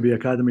into Lockerbie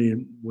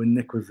Academy when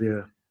Nick was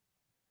there,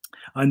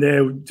 and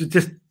it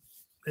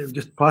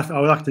just passed. I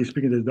was actually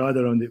speaking to his dad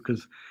around it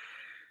because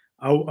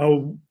I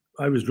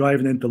was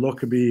driving into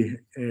Lockerbie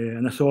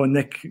and I saw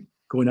Nick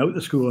going out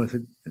to school.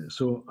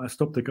 So I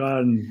stopped the car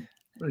and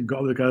got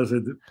out of the car and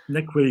said,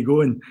 "Nick, where are you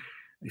going?"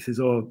 He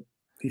says, "Oh,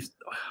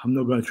 I'm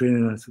not going to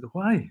training." And I said,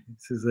 "Why?" He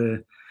says,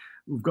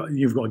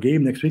 "You've got a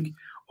game next week."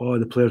 "Oh,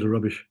 the players are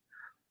rubbish."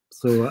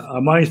 So I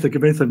managed to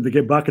convince him to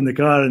get back in the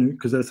car, and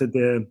because I said,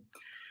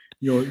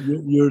 you're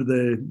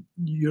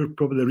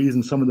probably the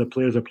reason some of the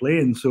players are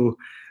playing. So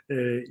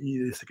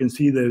you can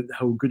see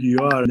how good you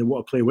are and they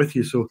want to play with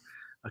you. So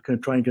I kind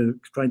of trying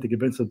to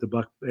convince them to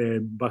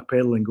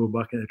backpedal and go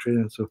back into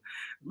training. So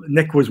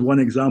Nick was one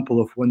example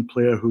of one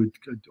player who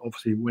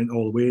obviously went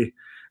all the way.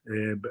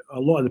 But a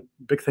lot of the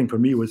big thing for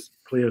me was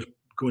players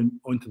going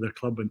onto their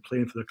club and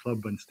playing for their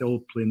club and still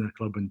playing their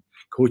club and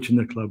coaching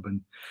their club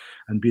and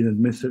being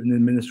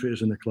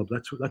administrators in the club.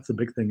 That's the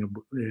big thing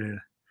about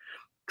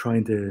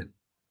trying to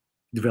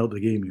develop the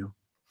game.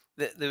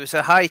 There was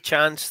a high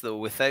chance, though,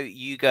 without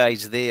you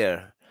guys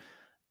there,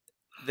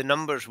 the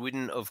numbers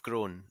wouldn't have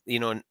grown.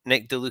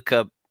 Nick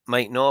DeLuca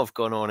might not have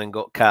gone on and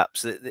got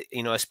caps.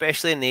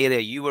 Especially in the area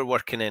you were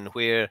working in,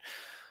 where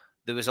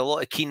there was a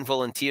lot of keen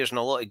volunteers and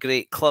a lot of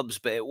great clubs,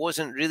 but it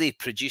wasn't really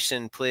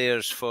producing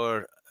players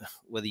for,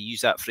 whether you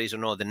use that phrase or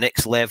not, the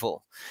next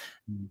level.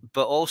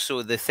 But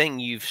also the thing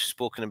you've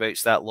spoken about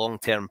is that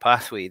long-term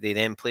pathway. They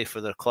then play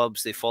for their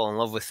clubs, they fall in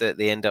love with it,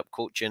 they end up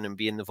coaching and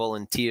being the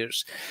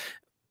volunteers.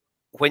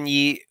 When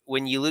you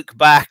look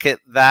back at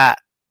that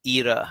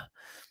era,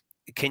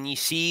 can you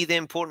see the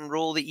important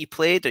role that you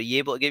played? Are you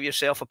able to give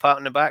yourself a pat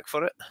on the back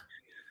for it?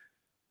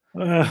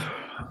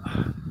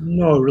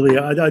 No, really.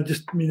 I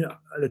just mean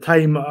at the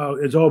time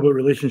it's all about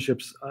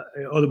relationships,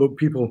 all about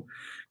people,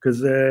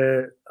 because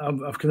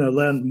I've kind of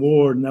learned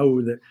more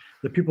now that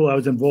the people I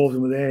was involved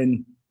with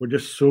then were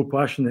just so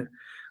passionate,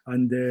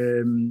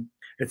 and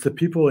it's the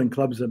people in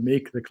clubs that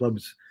make the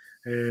clubs,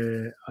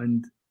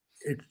 and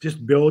it's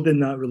just building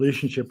that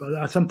relationship.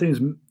 I sometimes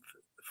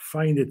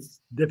find it's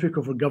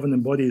difficult for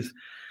governing bodies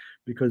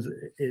because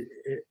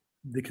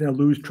they kind of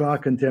lose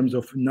track in terms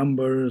of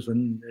numbers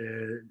and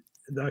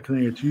that kind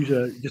of thing. It's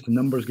usually just a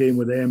numbers game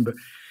with them, but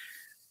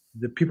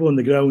the people on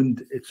the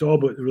ground, it's all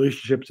about the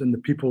relationships, and the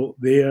people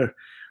there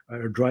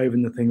are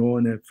driving the thing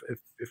on.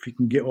 If you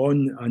can get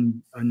on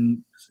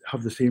and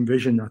have the same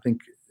vision, I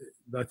think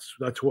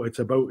that's what it's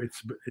about.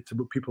 It's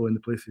about people in the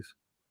places.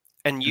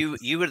 And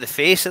you were the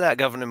face of that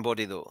governing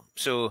body, though.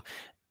 So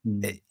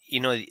that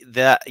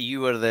you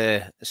were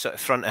the sort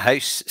of front of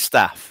house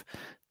staff.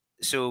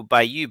 So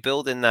by you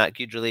building that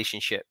good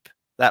relationship,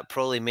 that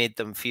probably made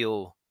them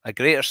feel a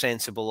greater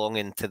sense of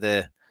belonging to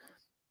the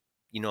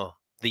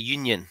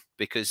union,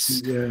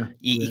 because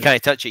you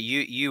can't touch it.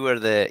 You were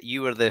the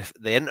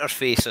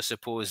interface, I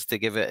suppose, to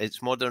give it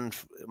its modern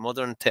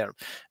term.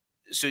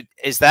 So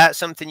is that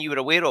something you were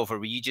aware of, or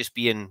were you just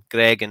being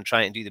Greg and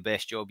trying to do the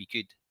best job you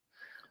could?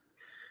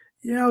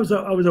 Yeah,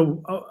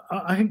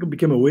 I think I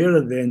became aware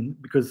of it then,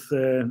 because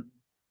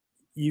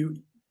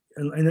in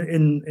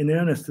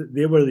earnest,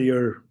 they were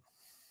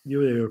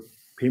your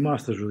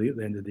paymasters really at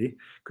the end of the day,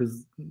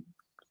 because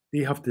they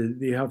had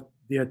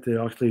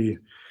to actually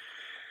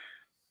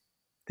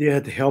they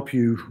had to help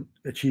you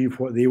achieve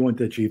what they want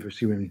to achieve.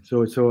 See what I mean?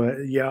 So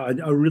yeah,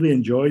 I really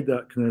enjoyed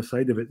that kind of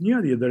side of it.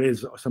 Yeah, there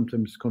is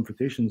sometimes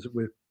confrontations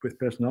with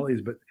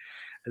personalities, but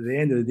at the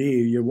end of the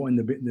day, you're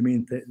wanting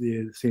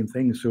the same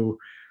thing. So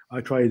I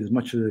tried as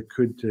much as I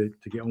could to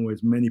get on with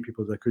as many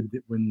people as I could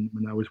when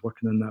I was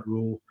working in that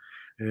role.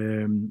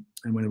 And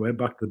when I went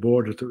back to the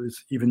Borders, it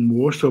was even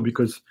more so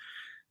because,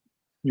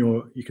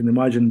 you can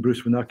imagine,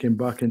 Bruce, when I came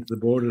back into the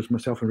Borders,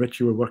 myself and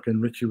Richie were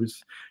working. Richie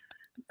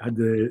had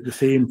the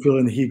same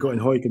feeling he got in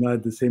Hawick, and I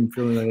had the same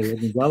feeling I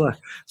had in Gala.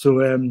 So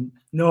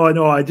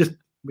no,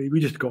 we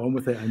just got on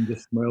with it and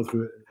just smiled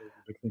through it. It was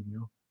a big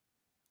thing.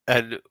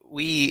 And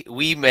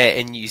we met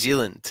in New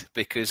Zealand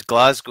because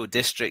Glasgow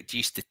District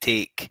used to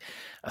take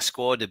a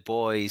squad of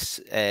boys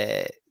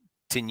to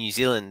New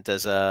Zealand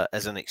as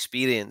an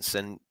experience,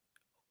 and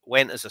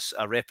went as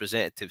a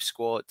representative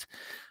squad.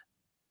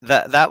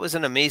 That was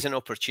an amazing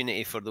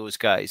opportunity for those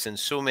guys, and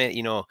so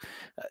many,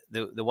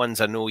 the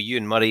ones I know, you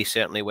and Murray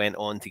certainly went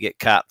on to get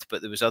capped,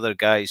 but there was other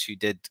guys who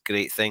did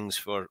great things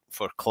for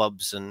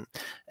clubs, and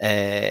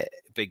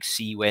Big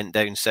C went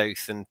down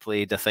south and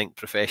played, I think,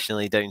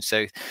 professionally down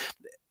south.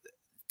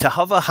 To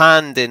have a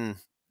hand in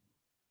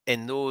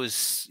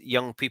those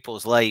young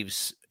people's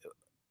lives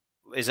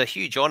is a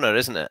huge honour,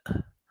 isn't it?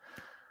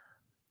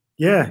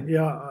 Yeah.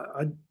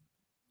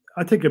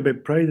 I take a bit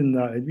of pride in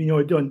that.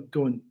 I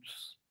don't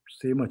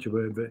say much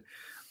about it, but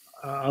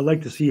I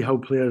like to see how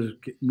players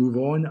move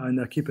on,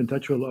 and I keep in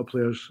touch with a lot of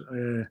players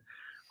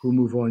who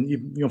move on.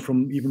 Even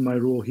from my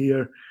role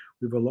here,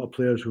 we have a lot of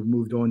players who've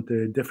moved on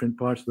to different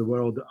parts of the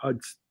world.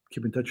 I'd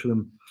keep in touch with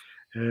them.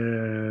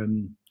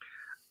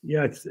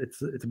 Yeah, it's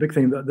a big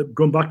thing.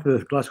 Going back to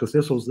the Glasgow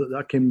Thistles,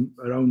 that came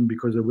around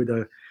because we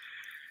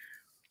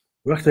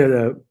actually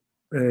had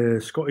a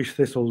Scottish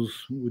Thistles.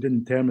 We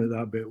didn't term it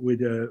that, but we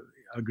had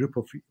a group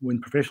of, when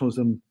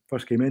professionalism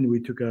first came in, we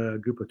took a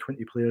group of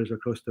 20 players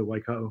across to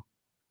Waikato,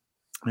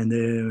 and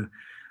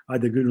I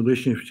had a good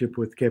relationship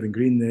with Kevin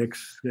Green, the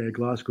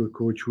ex-Glasgow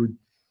coach, who'd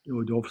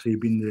obviously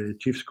been the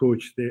Chiefs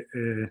coach, the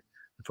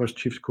first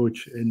Chiefs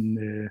coach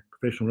in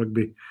professional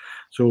rugby.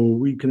 So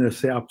we kind of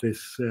set up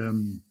this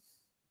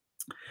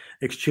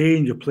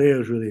exchange of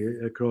players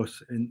really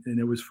across, and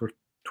it was for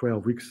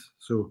 12 weeks.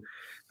 So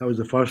that was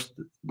the first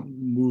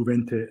move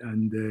into it,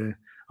 and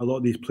a lot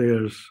of these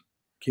players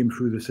came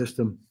through the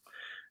system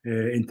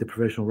into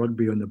professional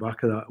rugby on the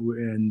back of that,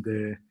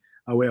 and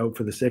I went out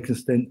for the second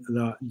stint of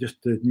that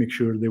just to make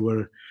sure they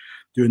were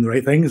doing the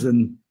right things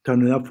and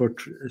turning up for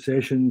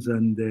sessions,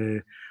 and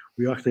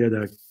we actually had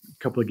a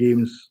couple of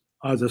games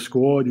as a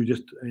squad. We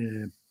just,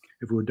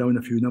 if we were down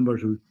a few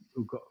numbers,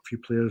 we've got a few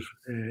players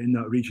in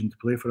that region to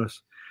play for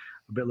us,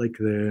 a bit like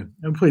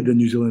I played the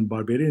New Zealand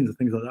Barbarians and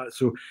things like that.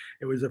 So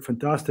it was a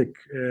fantastic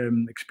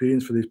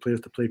experience for these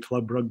players to play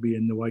club rugby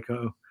in the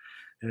Waikato,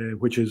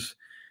 which is,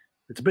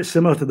 it's a bit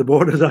similar to the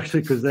Borders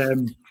actually, because they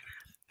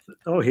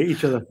all hate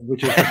each other,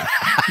 which is I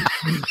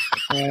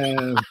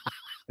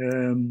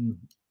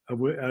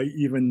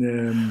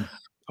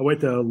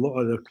went to a lot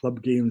of their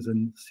club games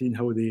and seen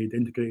how they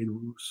integrated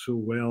so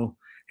well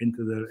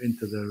into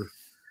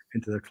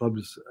their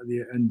clubs,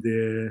 and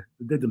they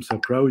did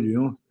themselves proud. They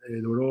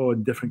were all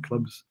in different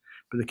clubs,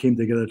 but they came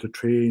together to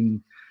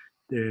train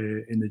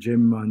in the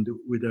gym, and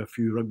with a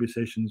few rugby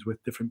sessions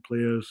with different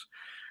players,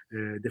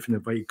 different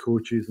invited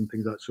coaches and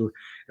things like that. So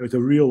it was a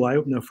real eye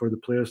opener for the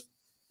players,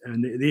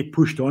 and they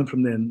pushed on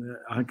from then.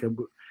 I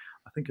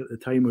think at the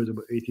time it was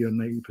about 80 or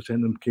 90%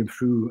 of them came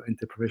through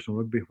into professional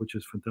rugby, which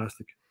is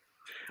fantastic.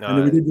 And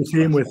then we did the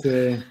same with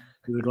the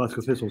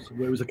Glasgow Thistles.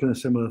 It was a kind of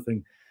similar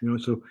thing,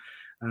 So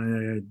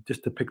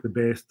just to pick the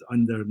best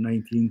under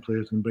 19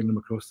 players and bring them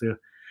across there,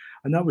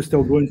 and that was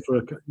still going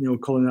for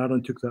Colin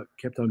Allen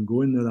kept on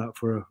going to that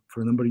for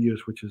a number of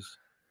years, which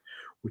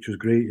was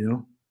great,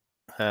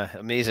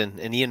 Amazing.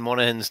 And Ian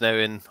Monaghan's now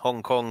in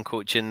Hong Kong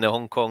coaching the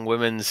Hong Kong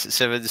women's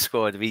sevens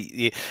squad.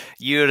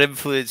 Your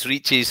influence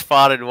reaches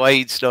far and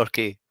wide,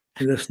 Snorky.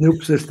 The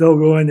Snoops is still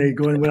going. He's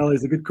going well.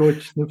 He's a good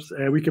coach,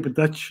 Snoops. We keep in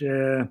touch.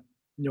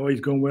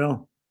 He's going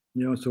well.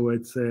 So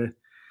it's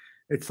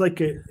like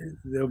the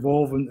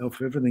evolving of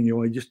everything.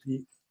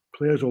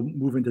 Players will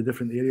move into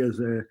different areas.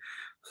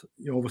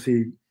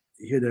 Obviously,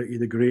 he had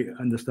a great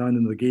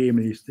understanding of the game,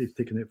 and he's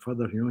taking it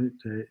further.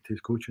 To his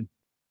coaching.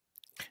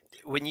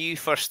 When you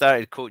first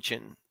started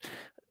coaching,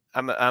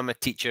 I'm a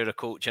teacher, a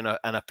coach, and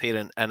a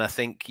parent, and I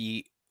think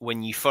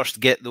when you first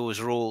get those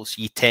roles,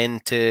 you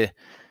tend to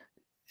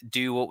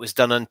do what was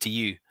done unto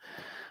you,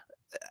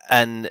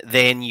 and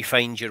then you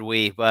find your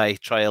way by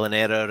trial and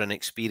error and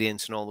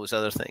experience and all those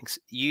other things.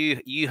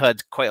 You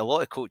had quite a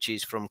lot of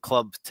coaches from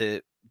club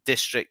to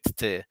district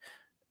to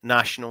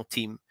national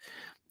team.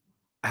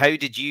 How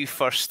did you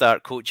first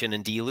start coaching,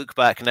 and do you look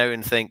back now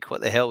and think, what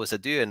the hell was I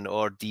doing,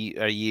 or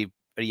are you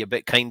a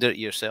bit kinder to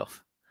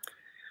yourself?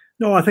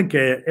 No, I think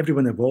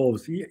everyone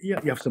evolves. You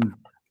have some.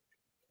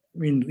 I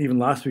mean, even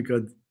last week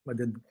I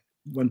did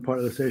one part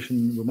of the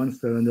session with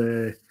Munster,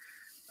 and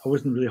I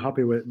wasn't really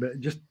happy with it.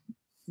 But just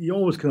you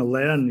always kind of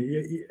learn.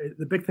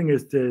 The big thing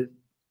is to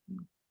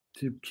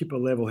keep a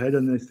level head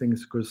on these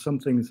things, because some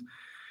things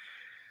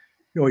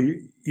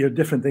you're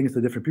different things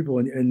to different people,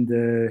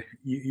 and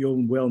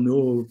you'll well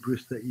know,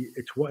 Bruce, that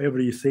it's whatever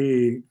you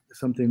say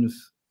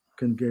sometimes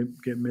can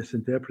get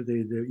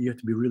misinterpreted. You have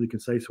to be really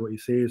concise with what you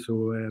say.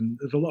 So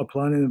there's a lot of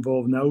planning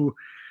involved now.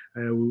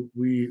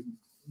 We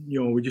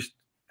just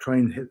try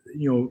and hit,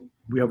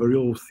 we have a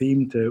real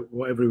theme to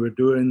whatever we're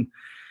doing.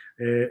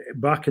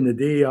 Back in the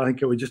day, I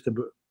think it was just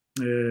about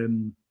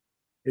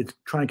it's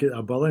trying to get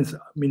a balance. I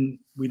mean,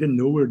 we didn't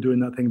know we were doing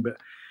that thing, but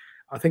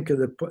I think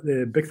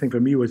the big thing for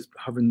me was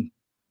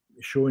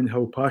showing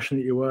how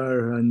passionate you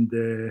are,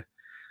 and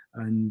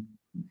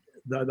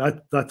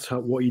that's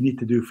what you need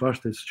to do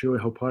first, is show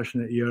how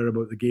passionate you are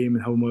about the game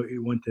and how much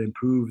you want to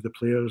improve the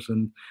players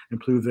and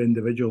improve the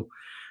individual.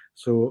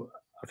 So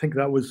I think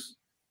that was,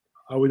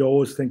 I would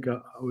always think, I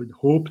would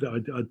hope that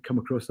I'd come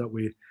across that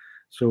way.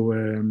 So,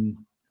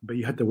 but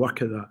you had to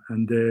work at that,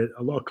 and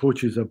a lot of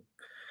coaches have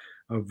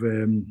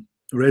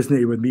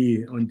resonated with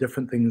me on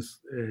different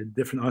things,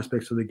 different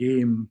aspects of the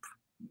game.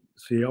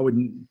 See, I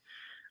wouldn't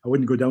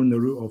go down the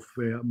route of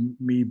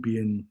me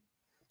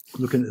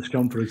looking at the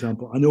scrum, for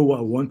example. I know what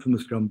I want from the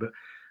scrum, but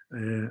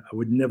I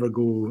would never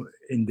go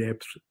in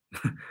depth,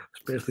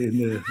 especially in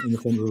the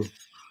front row.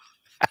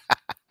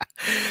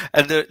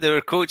 And there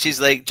were coaches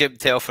like Jim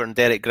Telfer and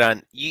Derek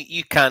Grant.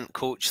 You can't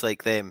coach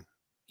like them.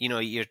 You know,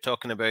 you're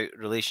talking about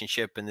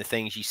relationship and the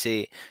things you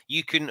say.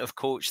 You couldn't have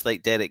coached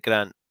like Derek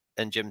Grant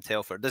and Jim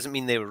Telfer. It doesn't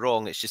mean they were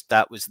wrong. It's just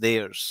that was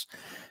theirs.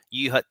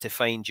 You had to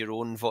find your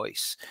own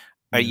voice.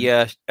 Are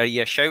you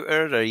a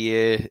shouter? Do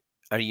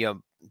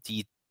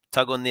you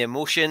tug on the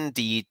emotion?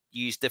 Do you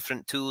use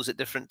different tools at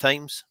different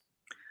times?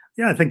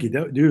 Yeah, I think you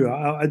do.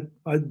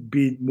 I'd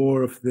be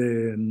more of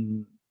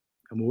the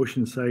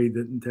emotion side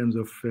in terms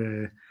of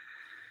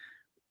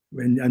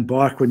and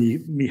bark when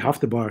you have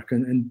to bark,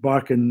 and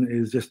barking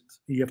is just,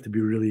 you have to be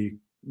really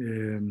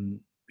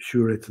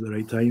sure it's at the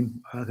right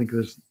time. I think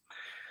there's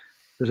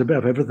a bit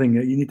of everything.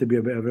 You need to be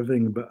a bit of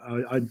everything, but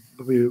I'd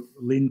probably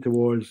lean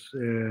towards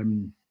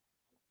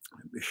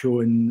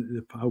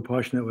showing how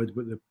passionate I was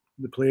with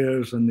the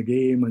players and the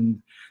game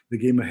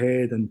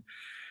ahead,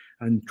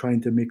 and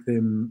trying to make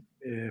them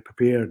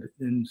prepared.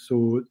 And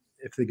so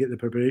if they get the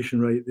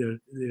preparation right,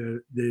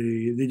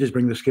 they just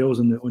bring the skills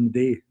on the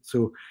day.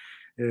 So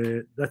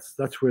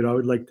that's where I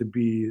would like to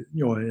be.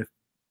 If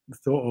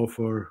thought of,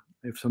 or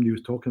if somebody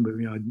was talking about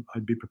me,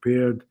 I'd be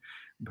preparing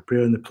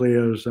the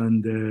players,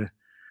 and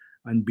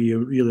be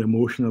really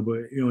emotional about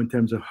it, in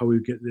terms of how we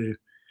get the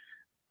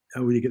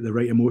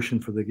right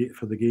emotion for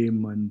the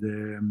game,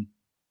 and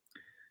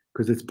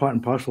because it's part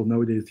and parcel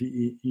nowadays.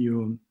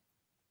 You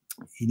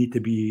need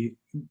to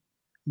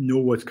know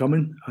what's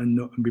coming, and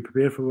be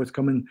prepared for what's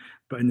coming,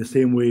 but in the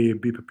same way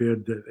be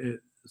prepared that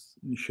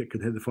shit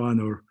could hit the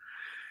fan,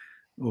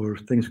 or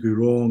things go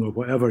wrong, or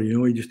whatever.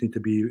 You just need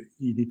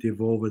to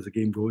evolve as the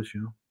game goes.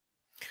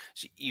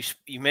 So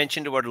you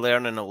mentioned the word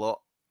learning a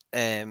lot.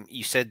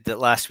 You said that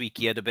last week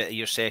you had a bit of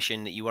your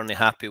session that you weren't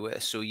happy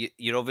with. So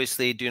you're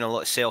obviously doing a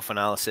lot of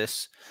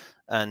self-analysis,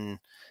 and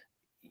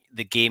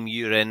the game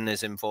you're in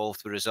is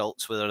involved with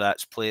results, whether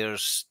that's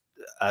players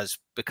as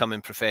becoming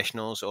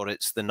professionals, or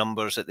it's the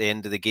numbers at the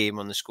end of the game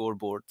on the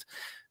scoreboard.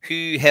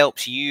 Who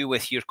helps you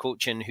with your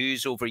coaching?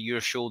 Who's over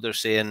your shoulder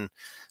saying,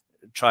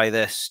 try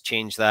this,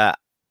 change that?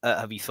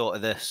 Have you thought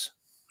of this?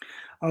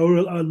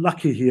 I'm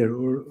lucky here,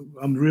 or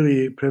I'm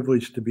really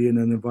privileged to be in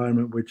an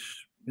environment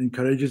which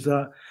encourages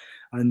that,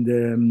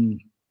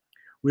 and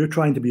we're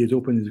trying to be as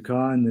open as we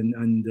can,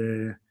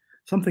 and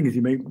some things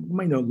you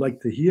might not like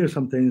to hear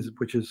sometimes,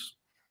 which is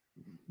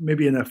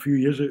maybe in a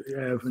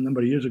number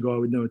of years ago, I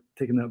would not have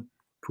taken that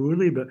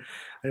poorly, but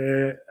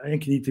I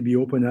think you need to be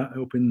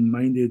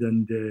open-minded,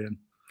 and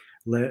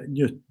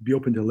just be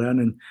open to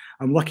learning.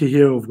 I'm lucky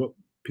here. I've got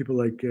people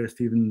like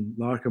Stephen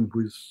Larkham,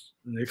 who's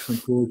an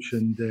excellent coach,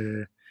 and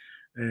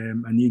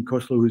Ian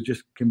Costello, who's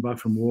just came back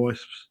from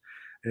Wasps.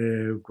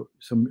 Got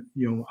some,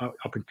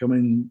 up and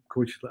coming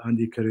coaches like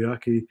Andy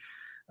Kariaki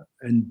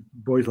and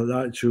boys like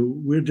that. So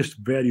we're just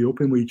very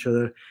open with each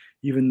other.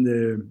 Even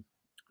the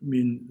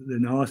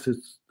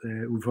analysis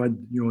we've had,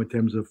 in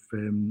terms of,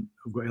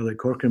 we've got Elliot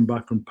Corcoran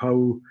back from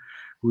Powell,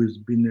 who's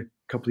been a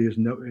couple of years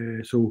now.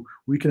 So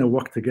we kind of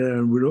work together,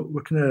 and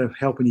we're kind of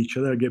helping each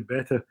other get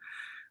better.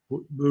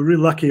 We're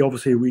really lucky.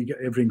 Obviously, we get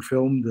everything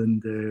filmed,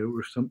 and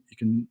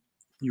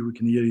you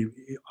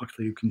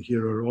can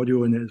hear our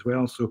audio in it as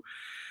well. So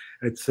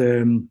it's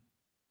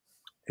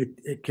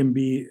it can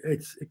be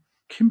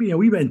a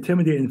wee bit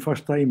intimidating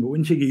first time, but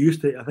once you get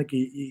used to it, I think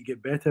you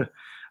get better,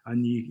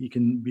 and you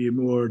can be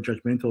more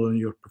judgmental on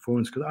your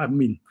performance. Because I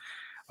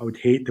would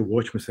hate to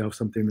watch myself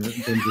sometimes.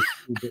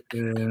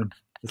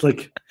 It's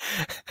like,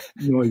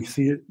 you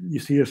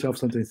see yourself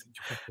sometimes.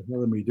 What the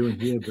hell am I doing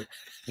here? But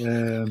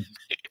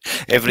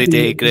every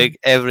day, Greg,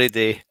 every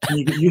day.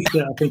 You get used to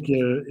it. I think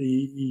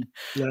you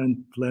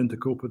learn to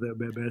cope with it a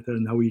bit better,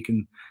 and how you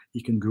can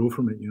grow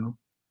from it.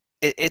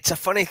 It's a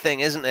funny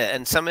thing, isn't it?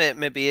 And some of it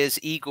maybe is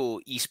ego.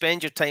 You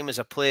spend your time as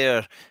a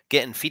player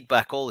getting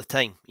feedback all the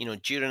time,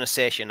 during a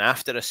session,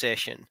 after a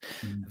session,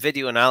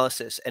 video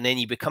analysis, and then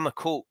you become a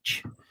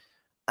coach,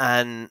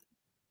 and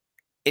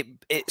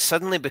it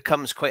suddenly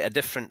becomes quite a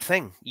different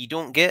thing. You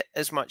don't get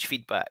as much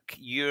feedback.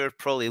 You're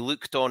probably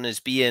looked on as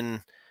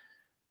being,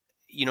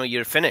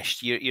 you're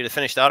finished. You're the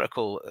finished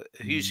article.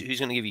 Who's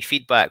going to give you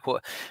feedback?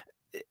 What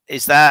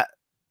is that?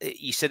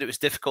 You said it was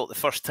difficult the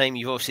first time.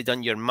 You've obviously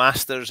done your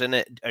masters in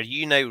it. Are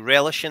you now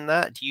relishing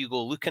that? Do you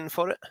go looking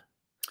for it?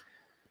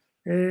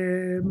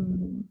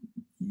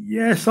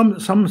 Yeah,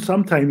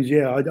 sometimes,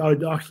 yeah.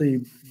 I'd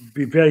actually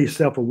be very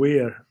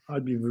self-aware.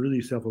 I'd be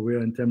really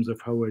self-aware in terms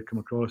of how I come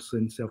across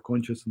and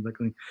self-conscious and that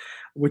kind of thing,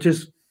 which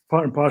is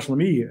part and parcel of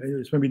me.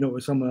 It's maybe not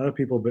with some other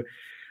people, but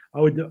I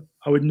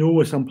would know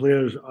with some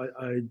players.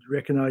 I'd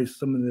recognise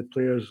some of the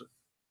players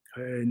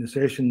in the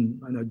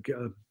session, and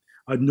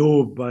I'd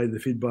know by the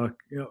feedback.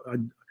 I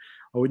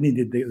would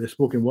need the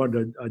spoken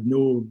word. I'd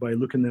know by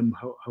looking at them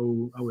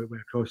how it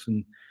went across,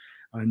 and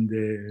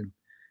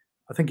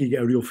I think you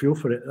get a real feel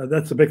for it.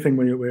 That's a big thing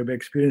when you have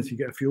experience. You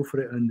get a feel for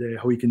it and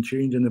how you can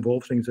change and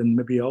evolve things and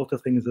maybe alter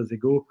things as they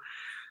go.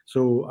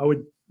 So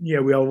we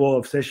have a lot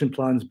of session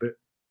plans, but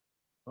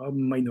I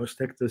might not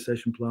stick to the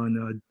session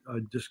plan.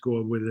 I'd just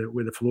go with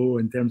the flow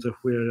in terms of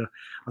where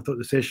I thought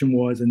the session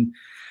was and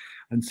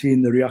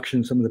seeing the reaction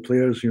of some of the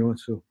players.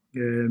 So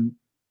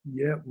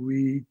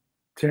we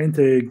tend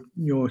to,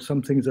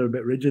 some things are a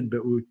bit rigid,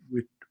 but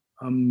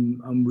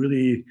I'm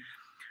really.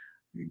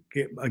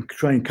 I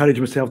try and encourage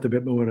myself a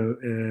bit more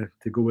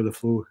to go with the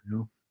flow,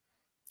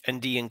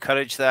 And do you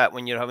encourage that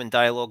when you're having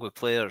dialogue with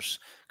players?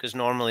 Because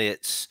normally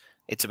it's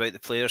about the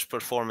players'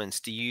 performance.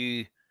 Do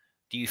you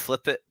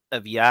flip it?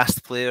 Have you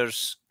asked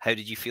players how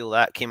did you feel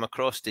that came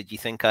across? Did you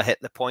think I hit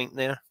the point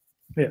there?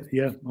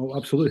 Yeah, oh,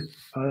 absolutely.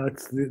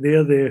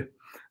 They're the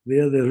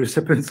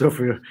recipients of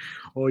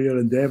all your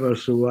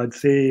endeavours. So I'd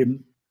say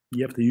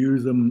you have to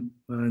use them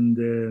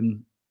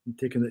and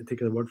taking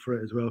the word for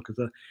it as well, because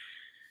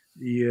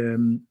I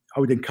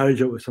would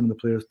encourage it with some of the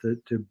players to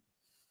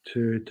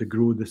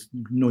grow this,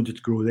 not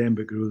just grow them,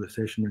 but grow the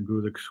session and grow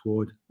the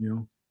squad.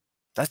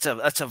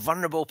 That's a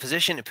vulnerable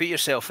position to put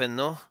yourself in,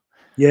 though.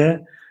 Yeah,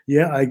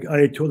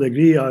 I totally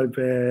agree.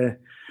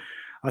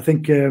 I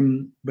think,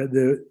 but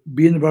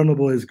being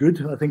vulnerable is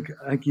good. I think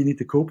you need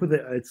to cope with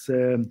it. It's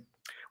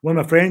one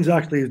of my friends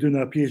actually is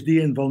doing a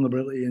PhD in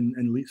vulnerability in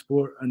elite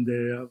sport, and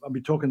I've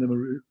been talking to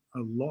them a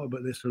lot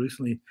about this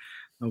recently.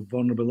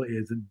 Vulnerability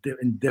is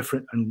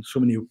different in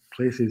so many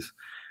places.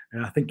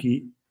 I think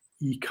you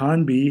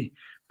can be,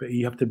 but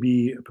you have to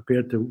be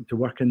prepared to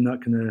work in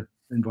that kind of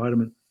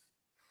environment.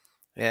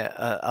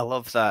 Yeah, I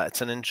love that.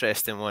 It's an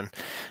interesting one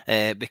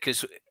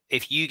because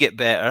if you get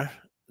better,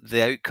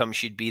 the outcome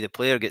should be the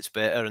player gets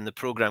better and the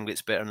program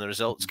gets better and the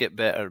results get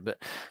better. But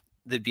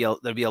there'd be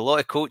a lot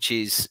of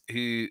coaches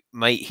who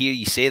might hear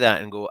you say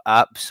that and go,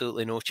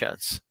 absolutely no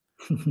chance.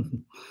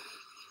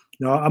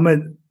 No,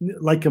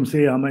 like I'm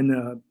saying, I'm in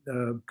a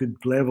good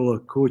level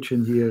of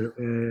coaching here,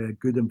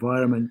 good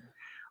environment,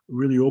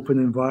 really open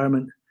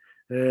environment.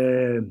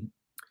 You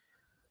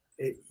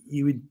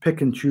would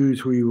pick and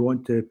choose who you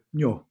want to,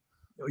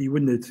 you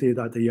wouldn't say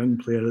that to a young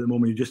player at the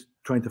moment. You're just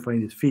trying to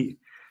find his feet.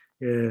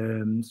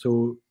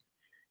 So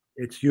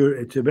it's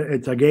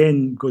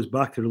again goes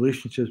back to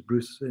relationships,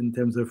 Bruce, in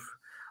terms of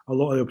a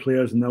lot of the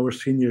players in our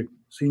senior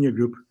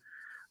group,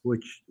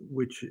 which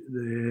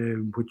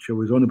I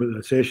was on about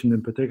the session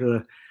in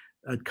particular,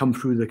 had come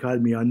through the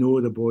academy. I know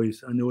the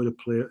boys, I know the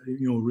player,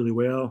 really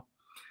well.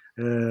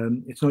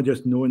 It's not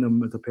just knowing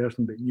them as a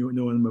person, but knowing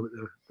them about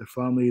their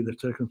family, their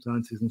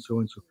circumstances, and so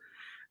on. So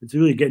it's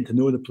really getting to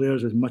know the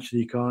players as much as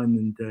you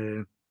can,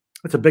 and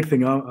that's a big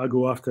thing I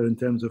go after in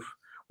terms of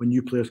when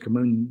new players come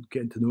in,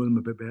 getting to know them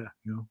a bit better.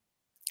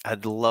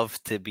 I'd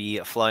love to be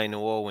a fly on the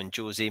wall when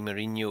Jose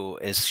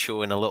Mourinho is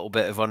showing a little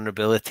bit of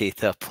vulnerability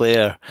to a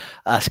player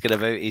asking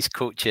about his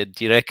coaching.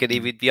 Do you reckon he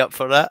would be up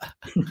for that?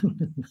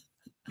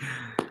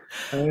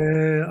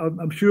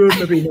 I'm sure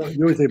maybe not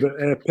Jose,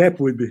 but Pep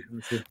would be.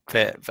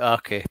 Pep,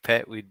 okay,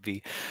 Pep would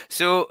be.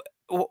 So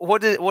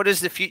what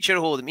does the future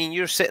hold? I mean,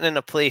 you're sitting in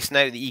a place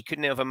now that you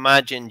couldn't have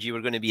imagined you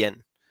were going to be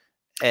in.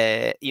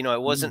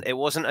 It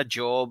wasn't a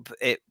job.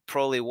 It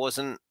probably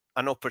wasn't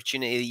an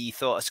opportunity that you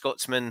thought a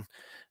Scotsman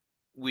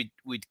would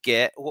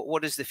get.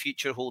 What does the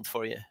future hold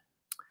for you?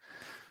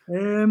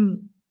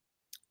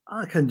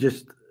 I can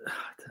just,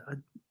 I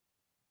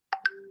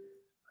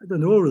don't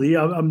know really.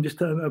 I'm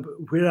just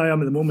where I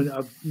am at the moment.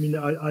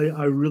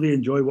 I really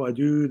enjoy what I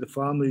do. The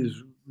family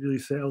is really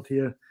settled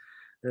here.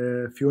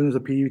 Fiona's a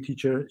PE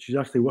teacher. She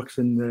actually works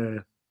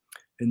in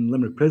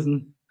Limerick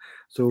Prison,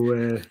 so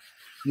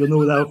you'll know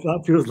what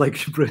that feels like,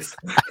 Bruce.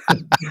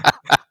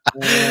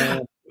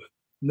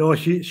 No,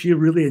 she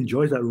really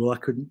enjoys that role.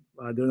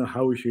 I don't know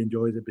how she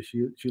enjoys it, but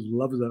she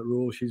loves that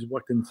role. She's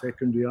worked in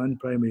secondary and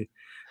primary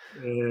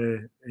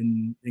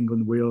in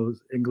England,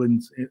 Wales,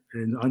 and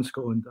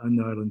Scotland and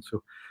Ireland.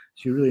 So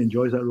she really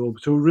enjoys that role.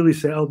 So really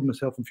settled,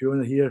 myself and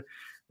Fiona here.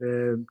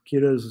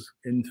 Kira's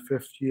in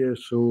 5th year,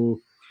 so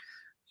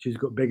she's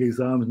got big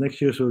exams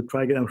next year. So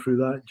try to get them through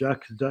that.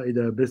 Jack has started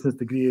a business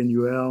degree in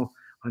UL,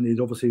 and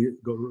he's obviously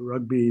got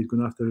rugby. He's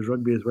going after his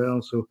rugby as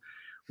well. So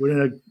we're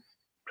in a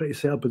pretty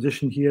settled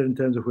position here in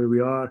terms of where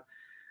we are.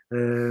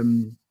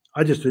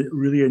 I just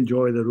really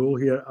enjoy the role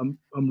here.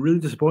 I'm really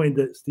disappointed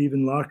that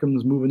Stephen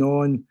Larkham's moving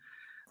on,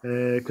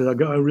 because I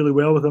got on really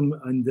well with him,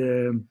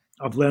 and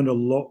I've learned a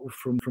lot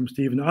from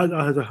Stephen. I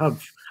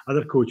have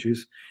other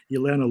coaches.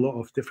 You learn a lot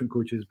of different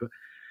coaches, but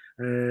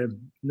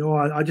no,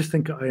 I just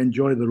think I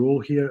enjoy the role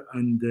here,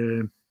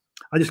 and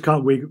I just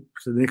can't wait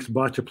for the next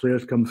batch of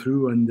players come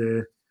through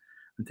and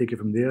take it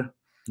from there.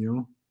 You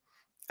know.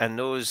 And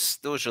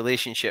those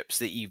relationships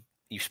that you've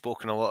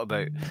spoken a lot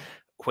about,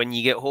 when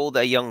you get hold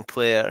of a young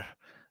player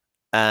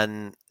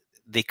and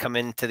they come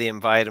into the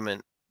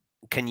environment,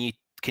 can you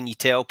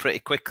tell pretty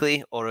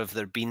quickly, or have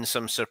there been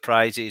some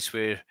surprises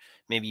where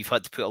maybe you've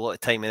had to put a lot of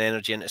time and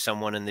energy into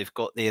someone and they've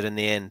got there in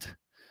the end?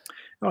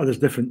 Oh, there's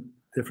different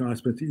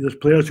aspects. There's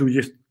players who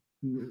just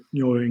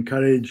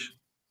encourage,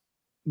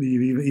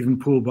 even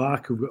pull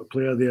back. We've got a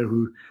player there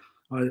who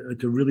had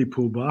to really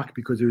pull back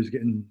because he was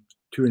getting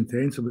too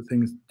intense about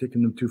things,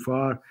 taking them too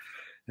far,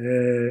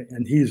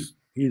 and he's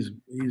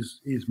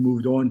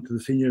moved on to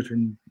the seniors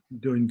and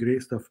doing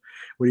great stuff.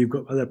 Where you've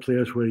got other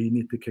players where you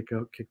need to kick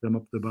them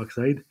up the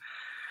backside.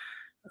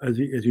 As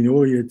you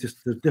know, there's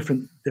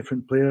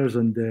different players,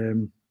 and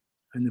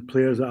the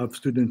players that have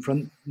stood in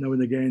front now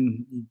and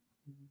again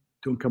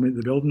don't come into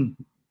the building.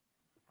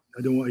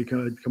 I don't want you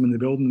to come in the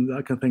building,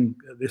 that kind of thing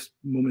at this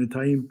moment in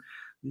time.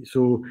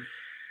 So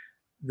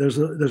there's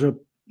a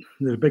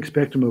big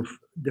spectrum of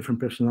different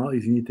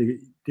personalities you need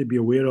to be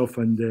aware of,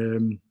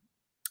 and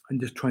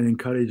just try and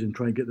encourage and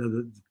try and get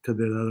to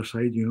the other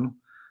side, you know.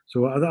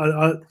 So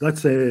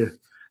that's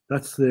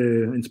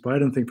the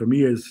inspiring thing for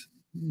me, is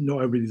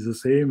not everybody's the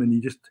same, and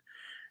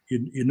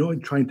you're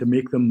not trying to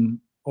make them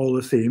all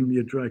the same.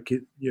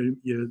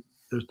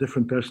 There's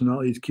different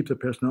personalities. Keep the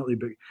personality,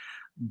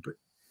 but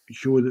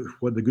show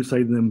what the good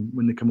side of them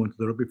when they come onto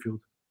the rugby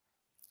field.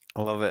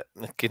 I love it.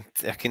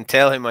 I can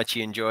tell how much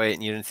you enjoy it,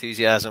 and your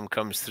enthusiasm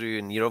comes through,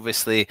 and you're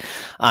obviously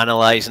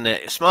analysing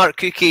it. Smart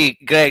Cookie,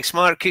 Greg,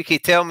 Smart Cookie,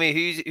 tell me,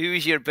 who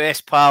was your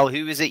best pal?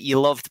 Who was it you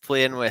loved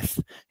playing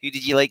with? Who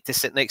did you like to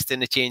sit next to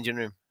in the changing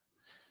room?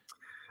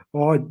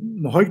 Oh,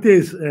 my Hawick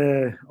days.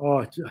 There's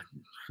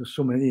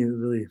so many,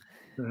 really.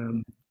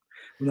 When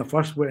I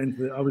first went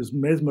into it, I was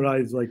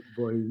mesmerised, like,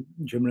 by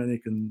Jim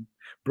Rennick and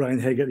Brian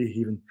Hegarty,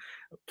 even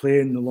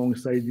playing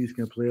alongside these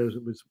kind of players.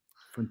 It was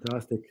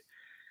fantastic.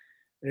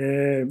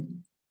 I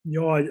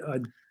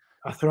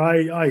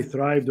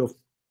thrived off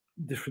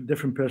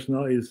different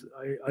personalities.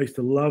 I used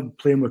to love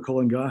playing with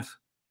Colin Gass.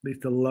 I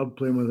used to love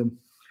playing with him,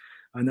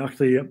 and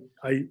actually,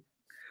 I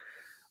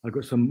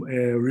got some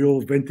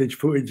real vintage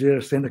footage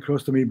there sent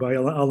across to me by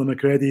Alan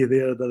McCready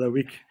there the other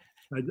week.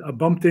 I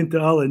bumped into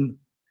Alan,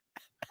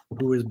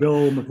 who was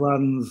Bill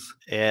McLaren's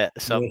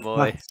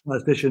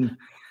statistician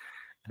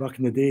back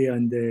in the day,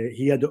 and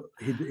he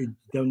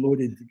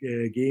downloaded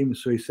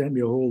games, so he sent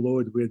me a whole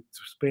load. We'd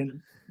spent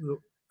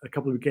a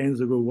couple of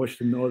weekends ago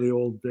watching all the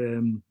old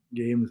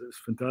games. It's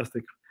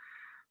fantastic.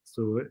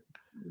 So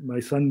my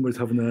son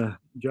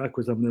Jack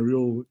was having a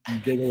real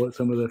giggle at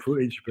some of the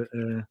footage, but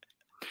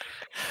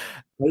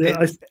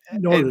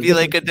it'd be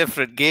like a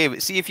different game.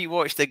 See, if you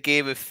watched a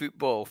game of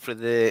football for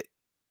the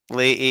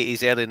late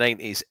 80s, early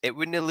 90s, it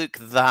wouldn't look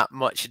that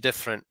much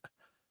different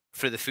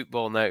for the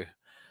football now.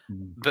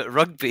 But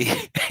rugby,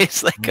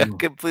 it's like a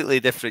completely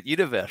different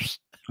universe.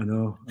 I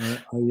know.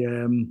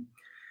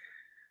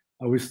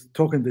 I was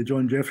talking to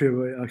John Jeffrey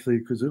about it, actually,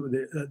 because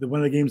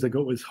one of the games I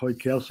got was Hawick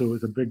Kelso. It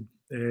was a big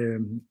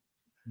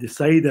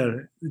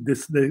decider.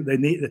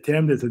 The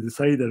term is a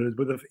decider.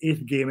 But the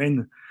 8th game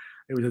in,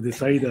 it was a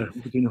decider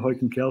between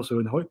Hawick and Kelso,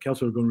 and Hawick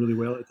Kelso were going really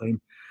well at the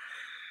time.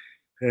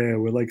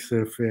 With likes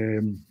of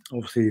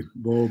obviously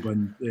Bob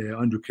and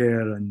Andrew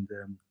Kerr and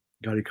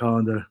Gary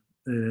Callender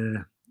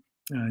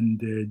and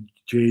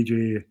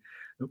JJ,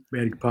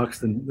 Eric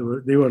Paxton.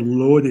 They were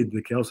loaded,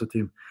 the Kelso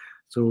team.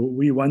 So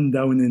we won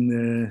down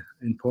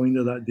in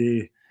Poynter that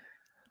day,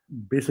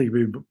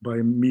 basically by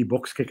me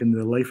box kicking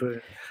the life out of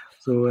it.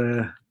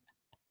 So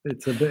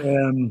it's a bit.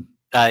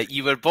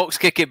 You were box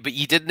kicking, but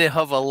you didn't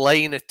have a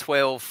line of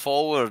 12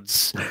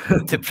 forwards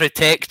to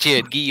protect you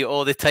and give you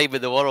all the time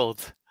in the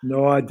world.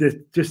 No, I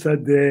just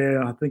had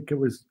I think it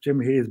was Jim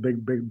Hayes'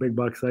 big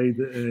backside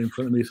in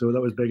front of me, so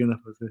that was big enough.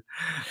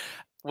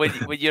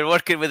 When you're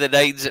working with the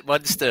nines at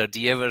Munster,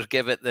 do you ever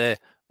give it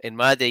in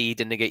my day you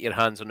didn't get your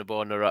hands on the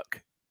ball in the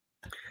ruck?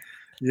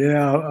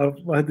 Yeah,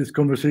 I had this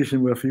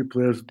conversation with a few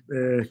players,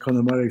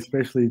 Conor Murray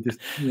especially. Just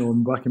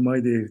back in my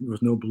day, there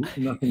was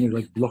nothing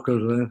like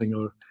blockers or anything,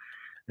 or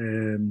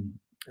a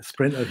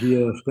sprinter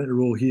here, a sprinter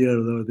roll here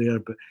or there.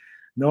 But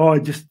no, I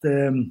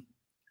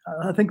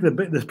I think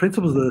the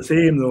principles are the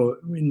same, though.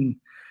 I mean,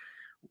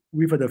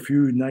 we've had a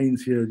few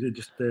nines here,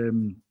 just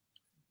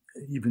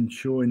even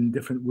showing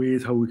different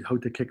ways how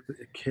to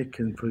kick,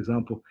 and for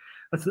example.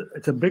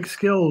 It's a big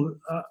skill.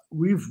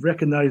 We've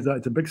recognised that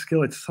it's a big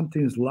skill. It's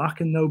something that's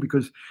lacking now,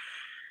 because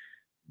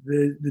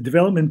the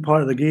development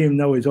part of the game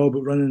now is all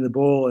about running the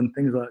ball and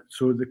things like that.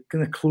 So the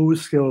kind of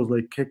closed skills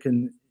like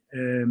kicking,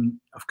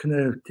 I've kind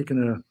of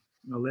taken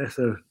a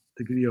lesser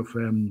degree of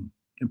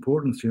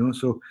importance,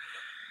 So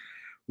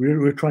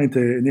we're trying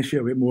to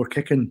initiate a bit more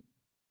kicking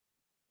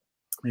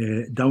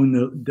down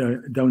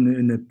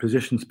in the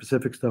position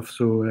specific stuff.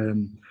 So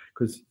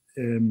because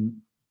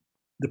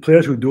the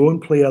players who don't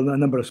play a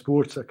number of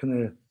sports are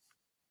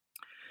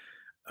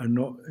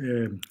not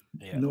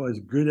not as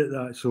good at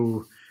that.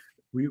 So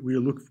we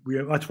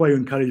that's why we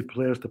encourage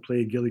players to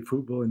play Gaelic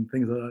football and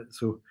things like that.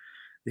 So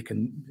they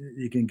can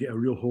get a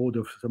real hold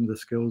of some of the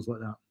skills like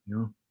that,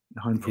 the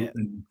hand foot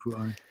and foot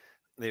eye.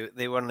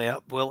 They weren't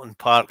up Wilton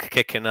Park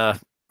kicking a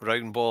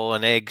round ball,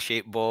 an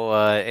egg-shaped ball,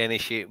 any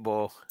shaped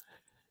ball.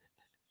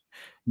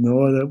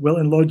 No, the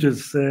Wilton Lodge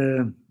is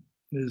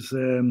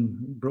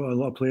brought a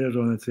lot of players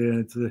on. It's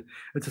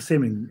the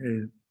same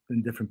in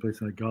different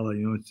places like Gala.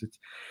 It's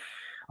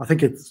I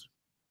think it's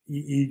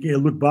you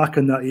look back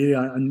on that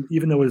area, and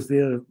even I was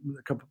there a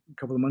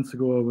couple of months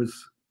ago. I was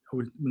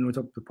when I was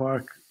up the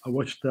park. I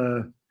was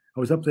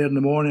up there in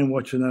the morning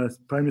watching a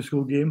primary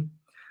school game.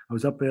 I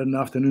was up there in the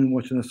afternoon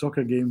watching a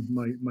soccer game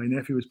my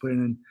nephew was playing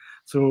in.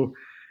 So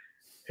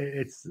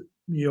it's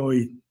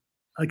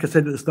like I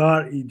said at the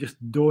start, you just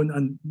don't,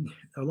 and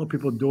a lot of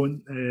people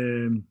don't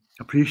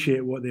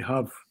appreciate what they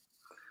have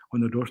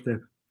on their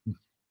doorstep.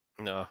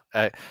 No,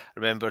 I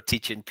remember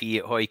teaching PE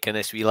at Hawick and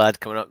this wee lad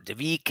coming up, "Do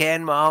we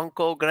ken my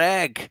Uncle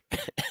Greg?"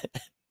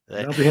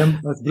 That'll be him.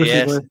 That's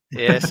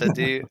yes, I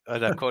do.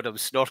 And I called him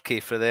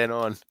Snorky from then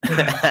on.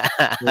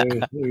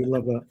 We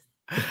love that.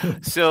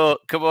 So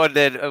come on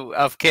then,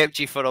 I've kept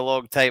you for a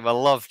long time. I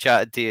love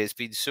chatting to you. It's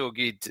been so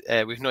good.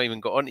 We've not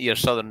even got onto your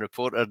Southern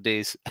Reporter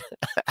days.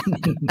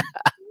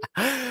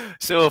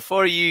 So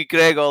for you,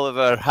 Greig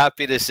Oliver,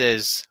 happiness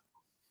is?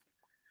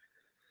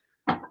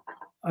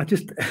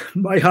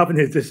 My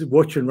happiness is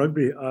watching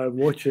rugby. I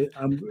watch it.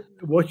 I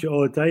watch it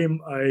all the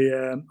time.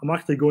 I'm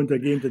actually going to a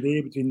game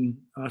today between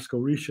Ascot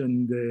Reach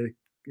and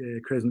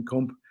Crescent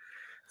Comp.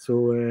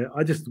 So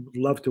I just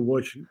love to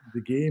watch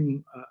the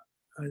game.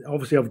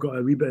 Obviously, I've got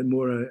a wee bit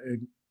more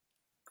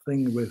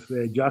thing with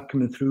Jack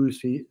coming through.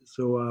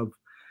 So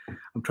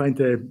I'm trying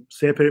to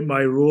separate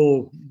my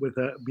role with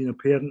being a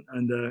parent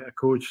and a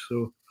coach.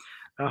 So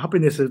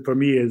happiness for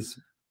me is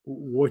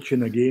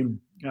watching a game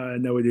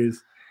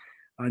nowadays.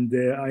 And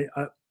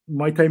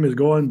my time is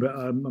gone, but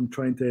I'm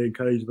trying to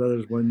encourage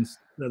the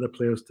other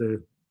players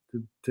to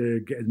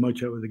get as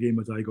much out of the game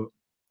as I got.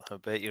 I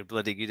bet you're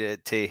bloody good at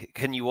it too.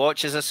 Can you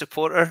watch as a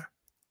supporter?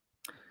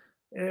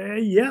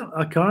 Yeah,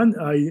 I can.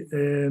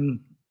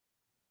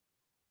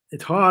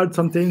 It's hard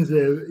sometimes.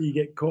 You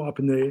get caught up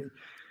in the.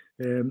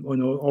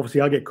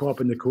 Obviously, I get caught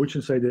up in the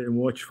coaching side of it and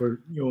watch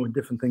for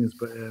different things,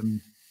 but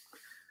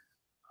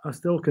I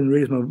still can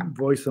raise my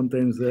voice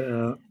sometimes at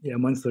a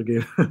Munster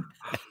game.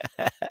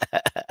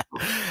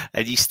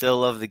 And you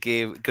still love the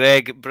game.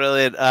 Greig,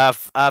 brilliant.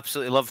 I've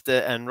absolutely loved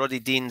it. And Roddy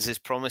Deans is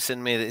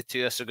promising me that the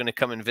two of us are going to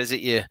come and visit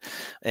you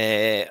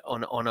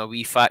on a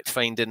wee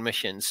fact-finding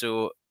mission.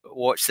 So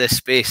watch this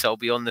space. I'll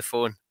be on the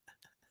phone.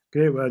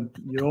 Great, well,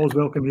 you're always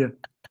welcome here.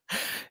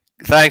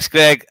 Thanks,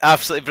 Greig.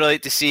 Absolutely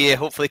brilliant to see you.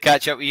 Hopefully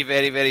catch up with you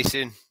very, very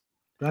soon.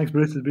 Thanks,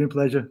 Bruce. It's been a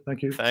pleasure.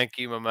 Thank you. Thank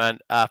you, my man.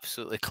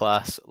 Absolutely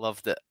class.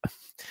 Loved it.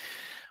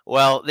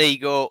 Well, there you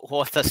go.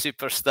 What a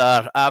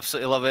superstar.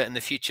 Absolutely love it. And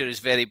the future is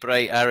very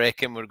bright. I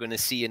reckon we're going to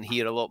see and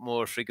hear a lot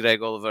more from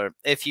Greig Oliver.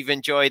 If you've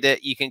enjoyed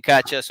it, you can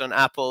catch us on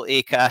Apple,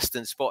 Acast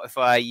and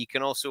Spotify. You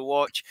can also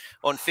watch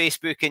on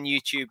Facebook and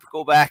YouTube.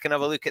 Go back and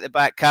have a look at the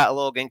back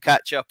catalogue and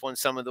catch up on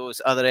some of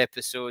those other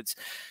episodes.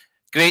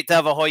 Great to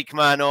have a Hawick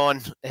man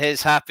on.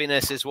 His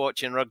happiness is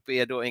watching rugby.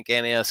 I don't think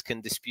any else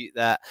can dispute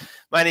that.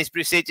 My name is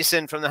Bruce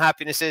Aitchison from the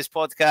Happiness Is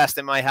podcast,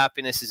 and my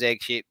happiness is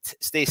egg-shaped.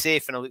 Stay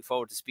safe, and I look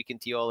forward to speaking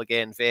to you all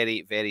again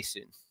very, very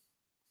soon.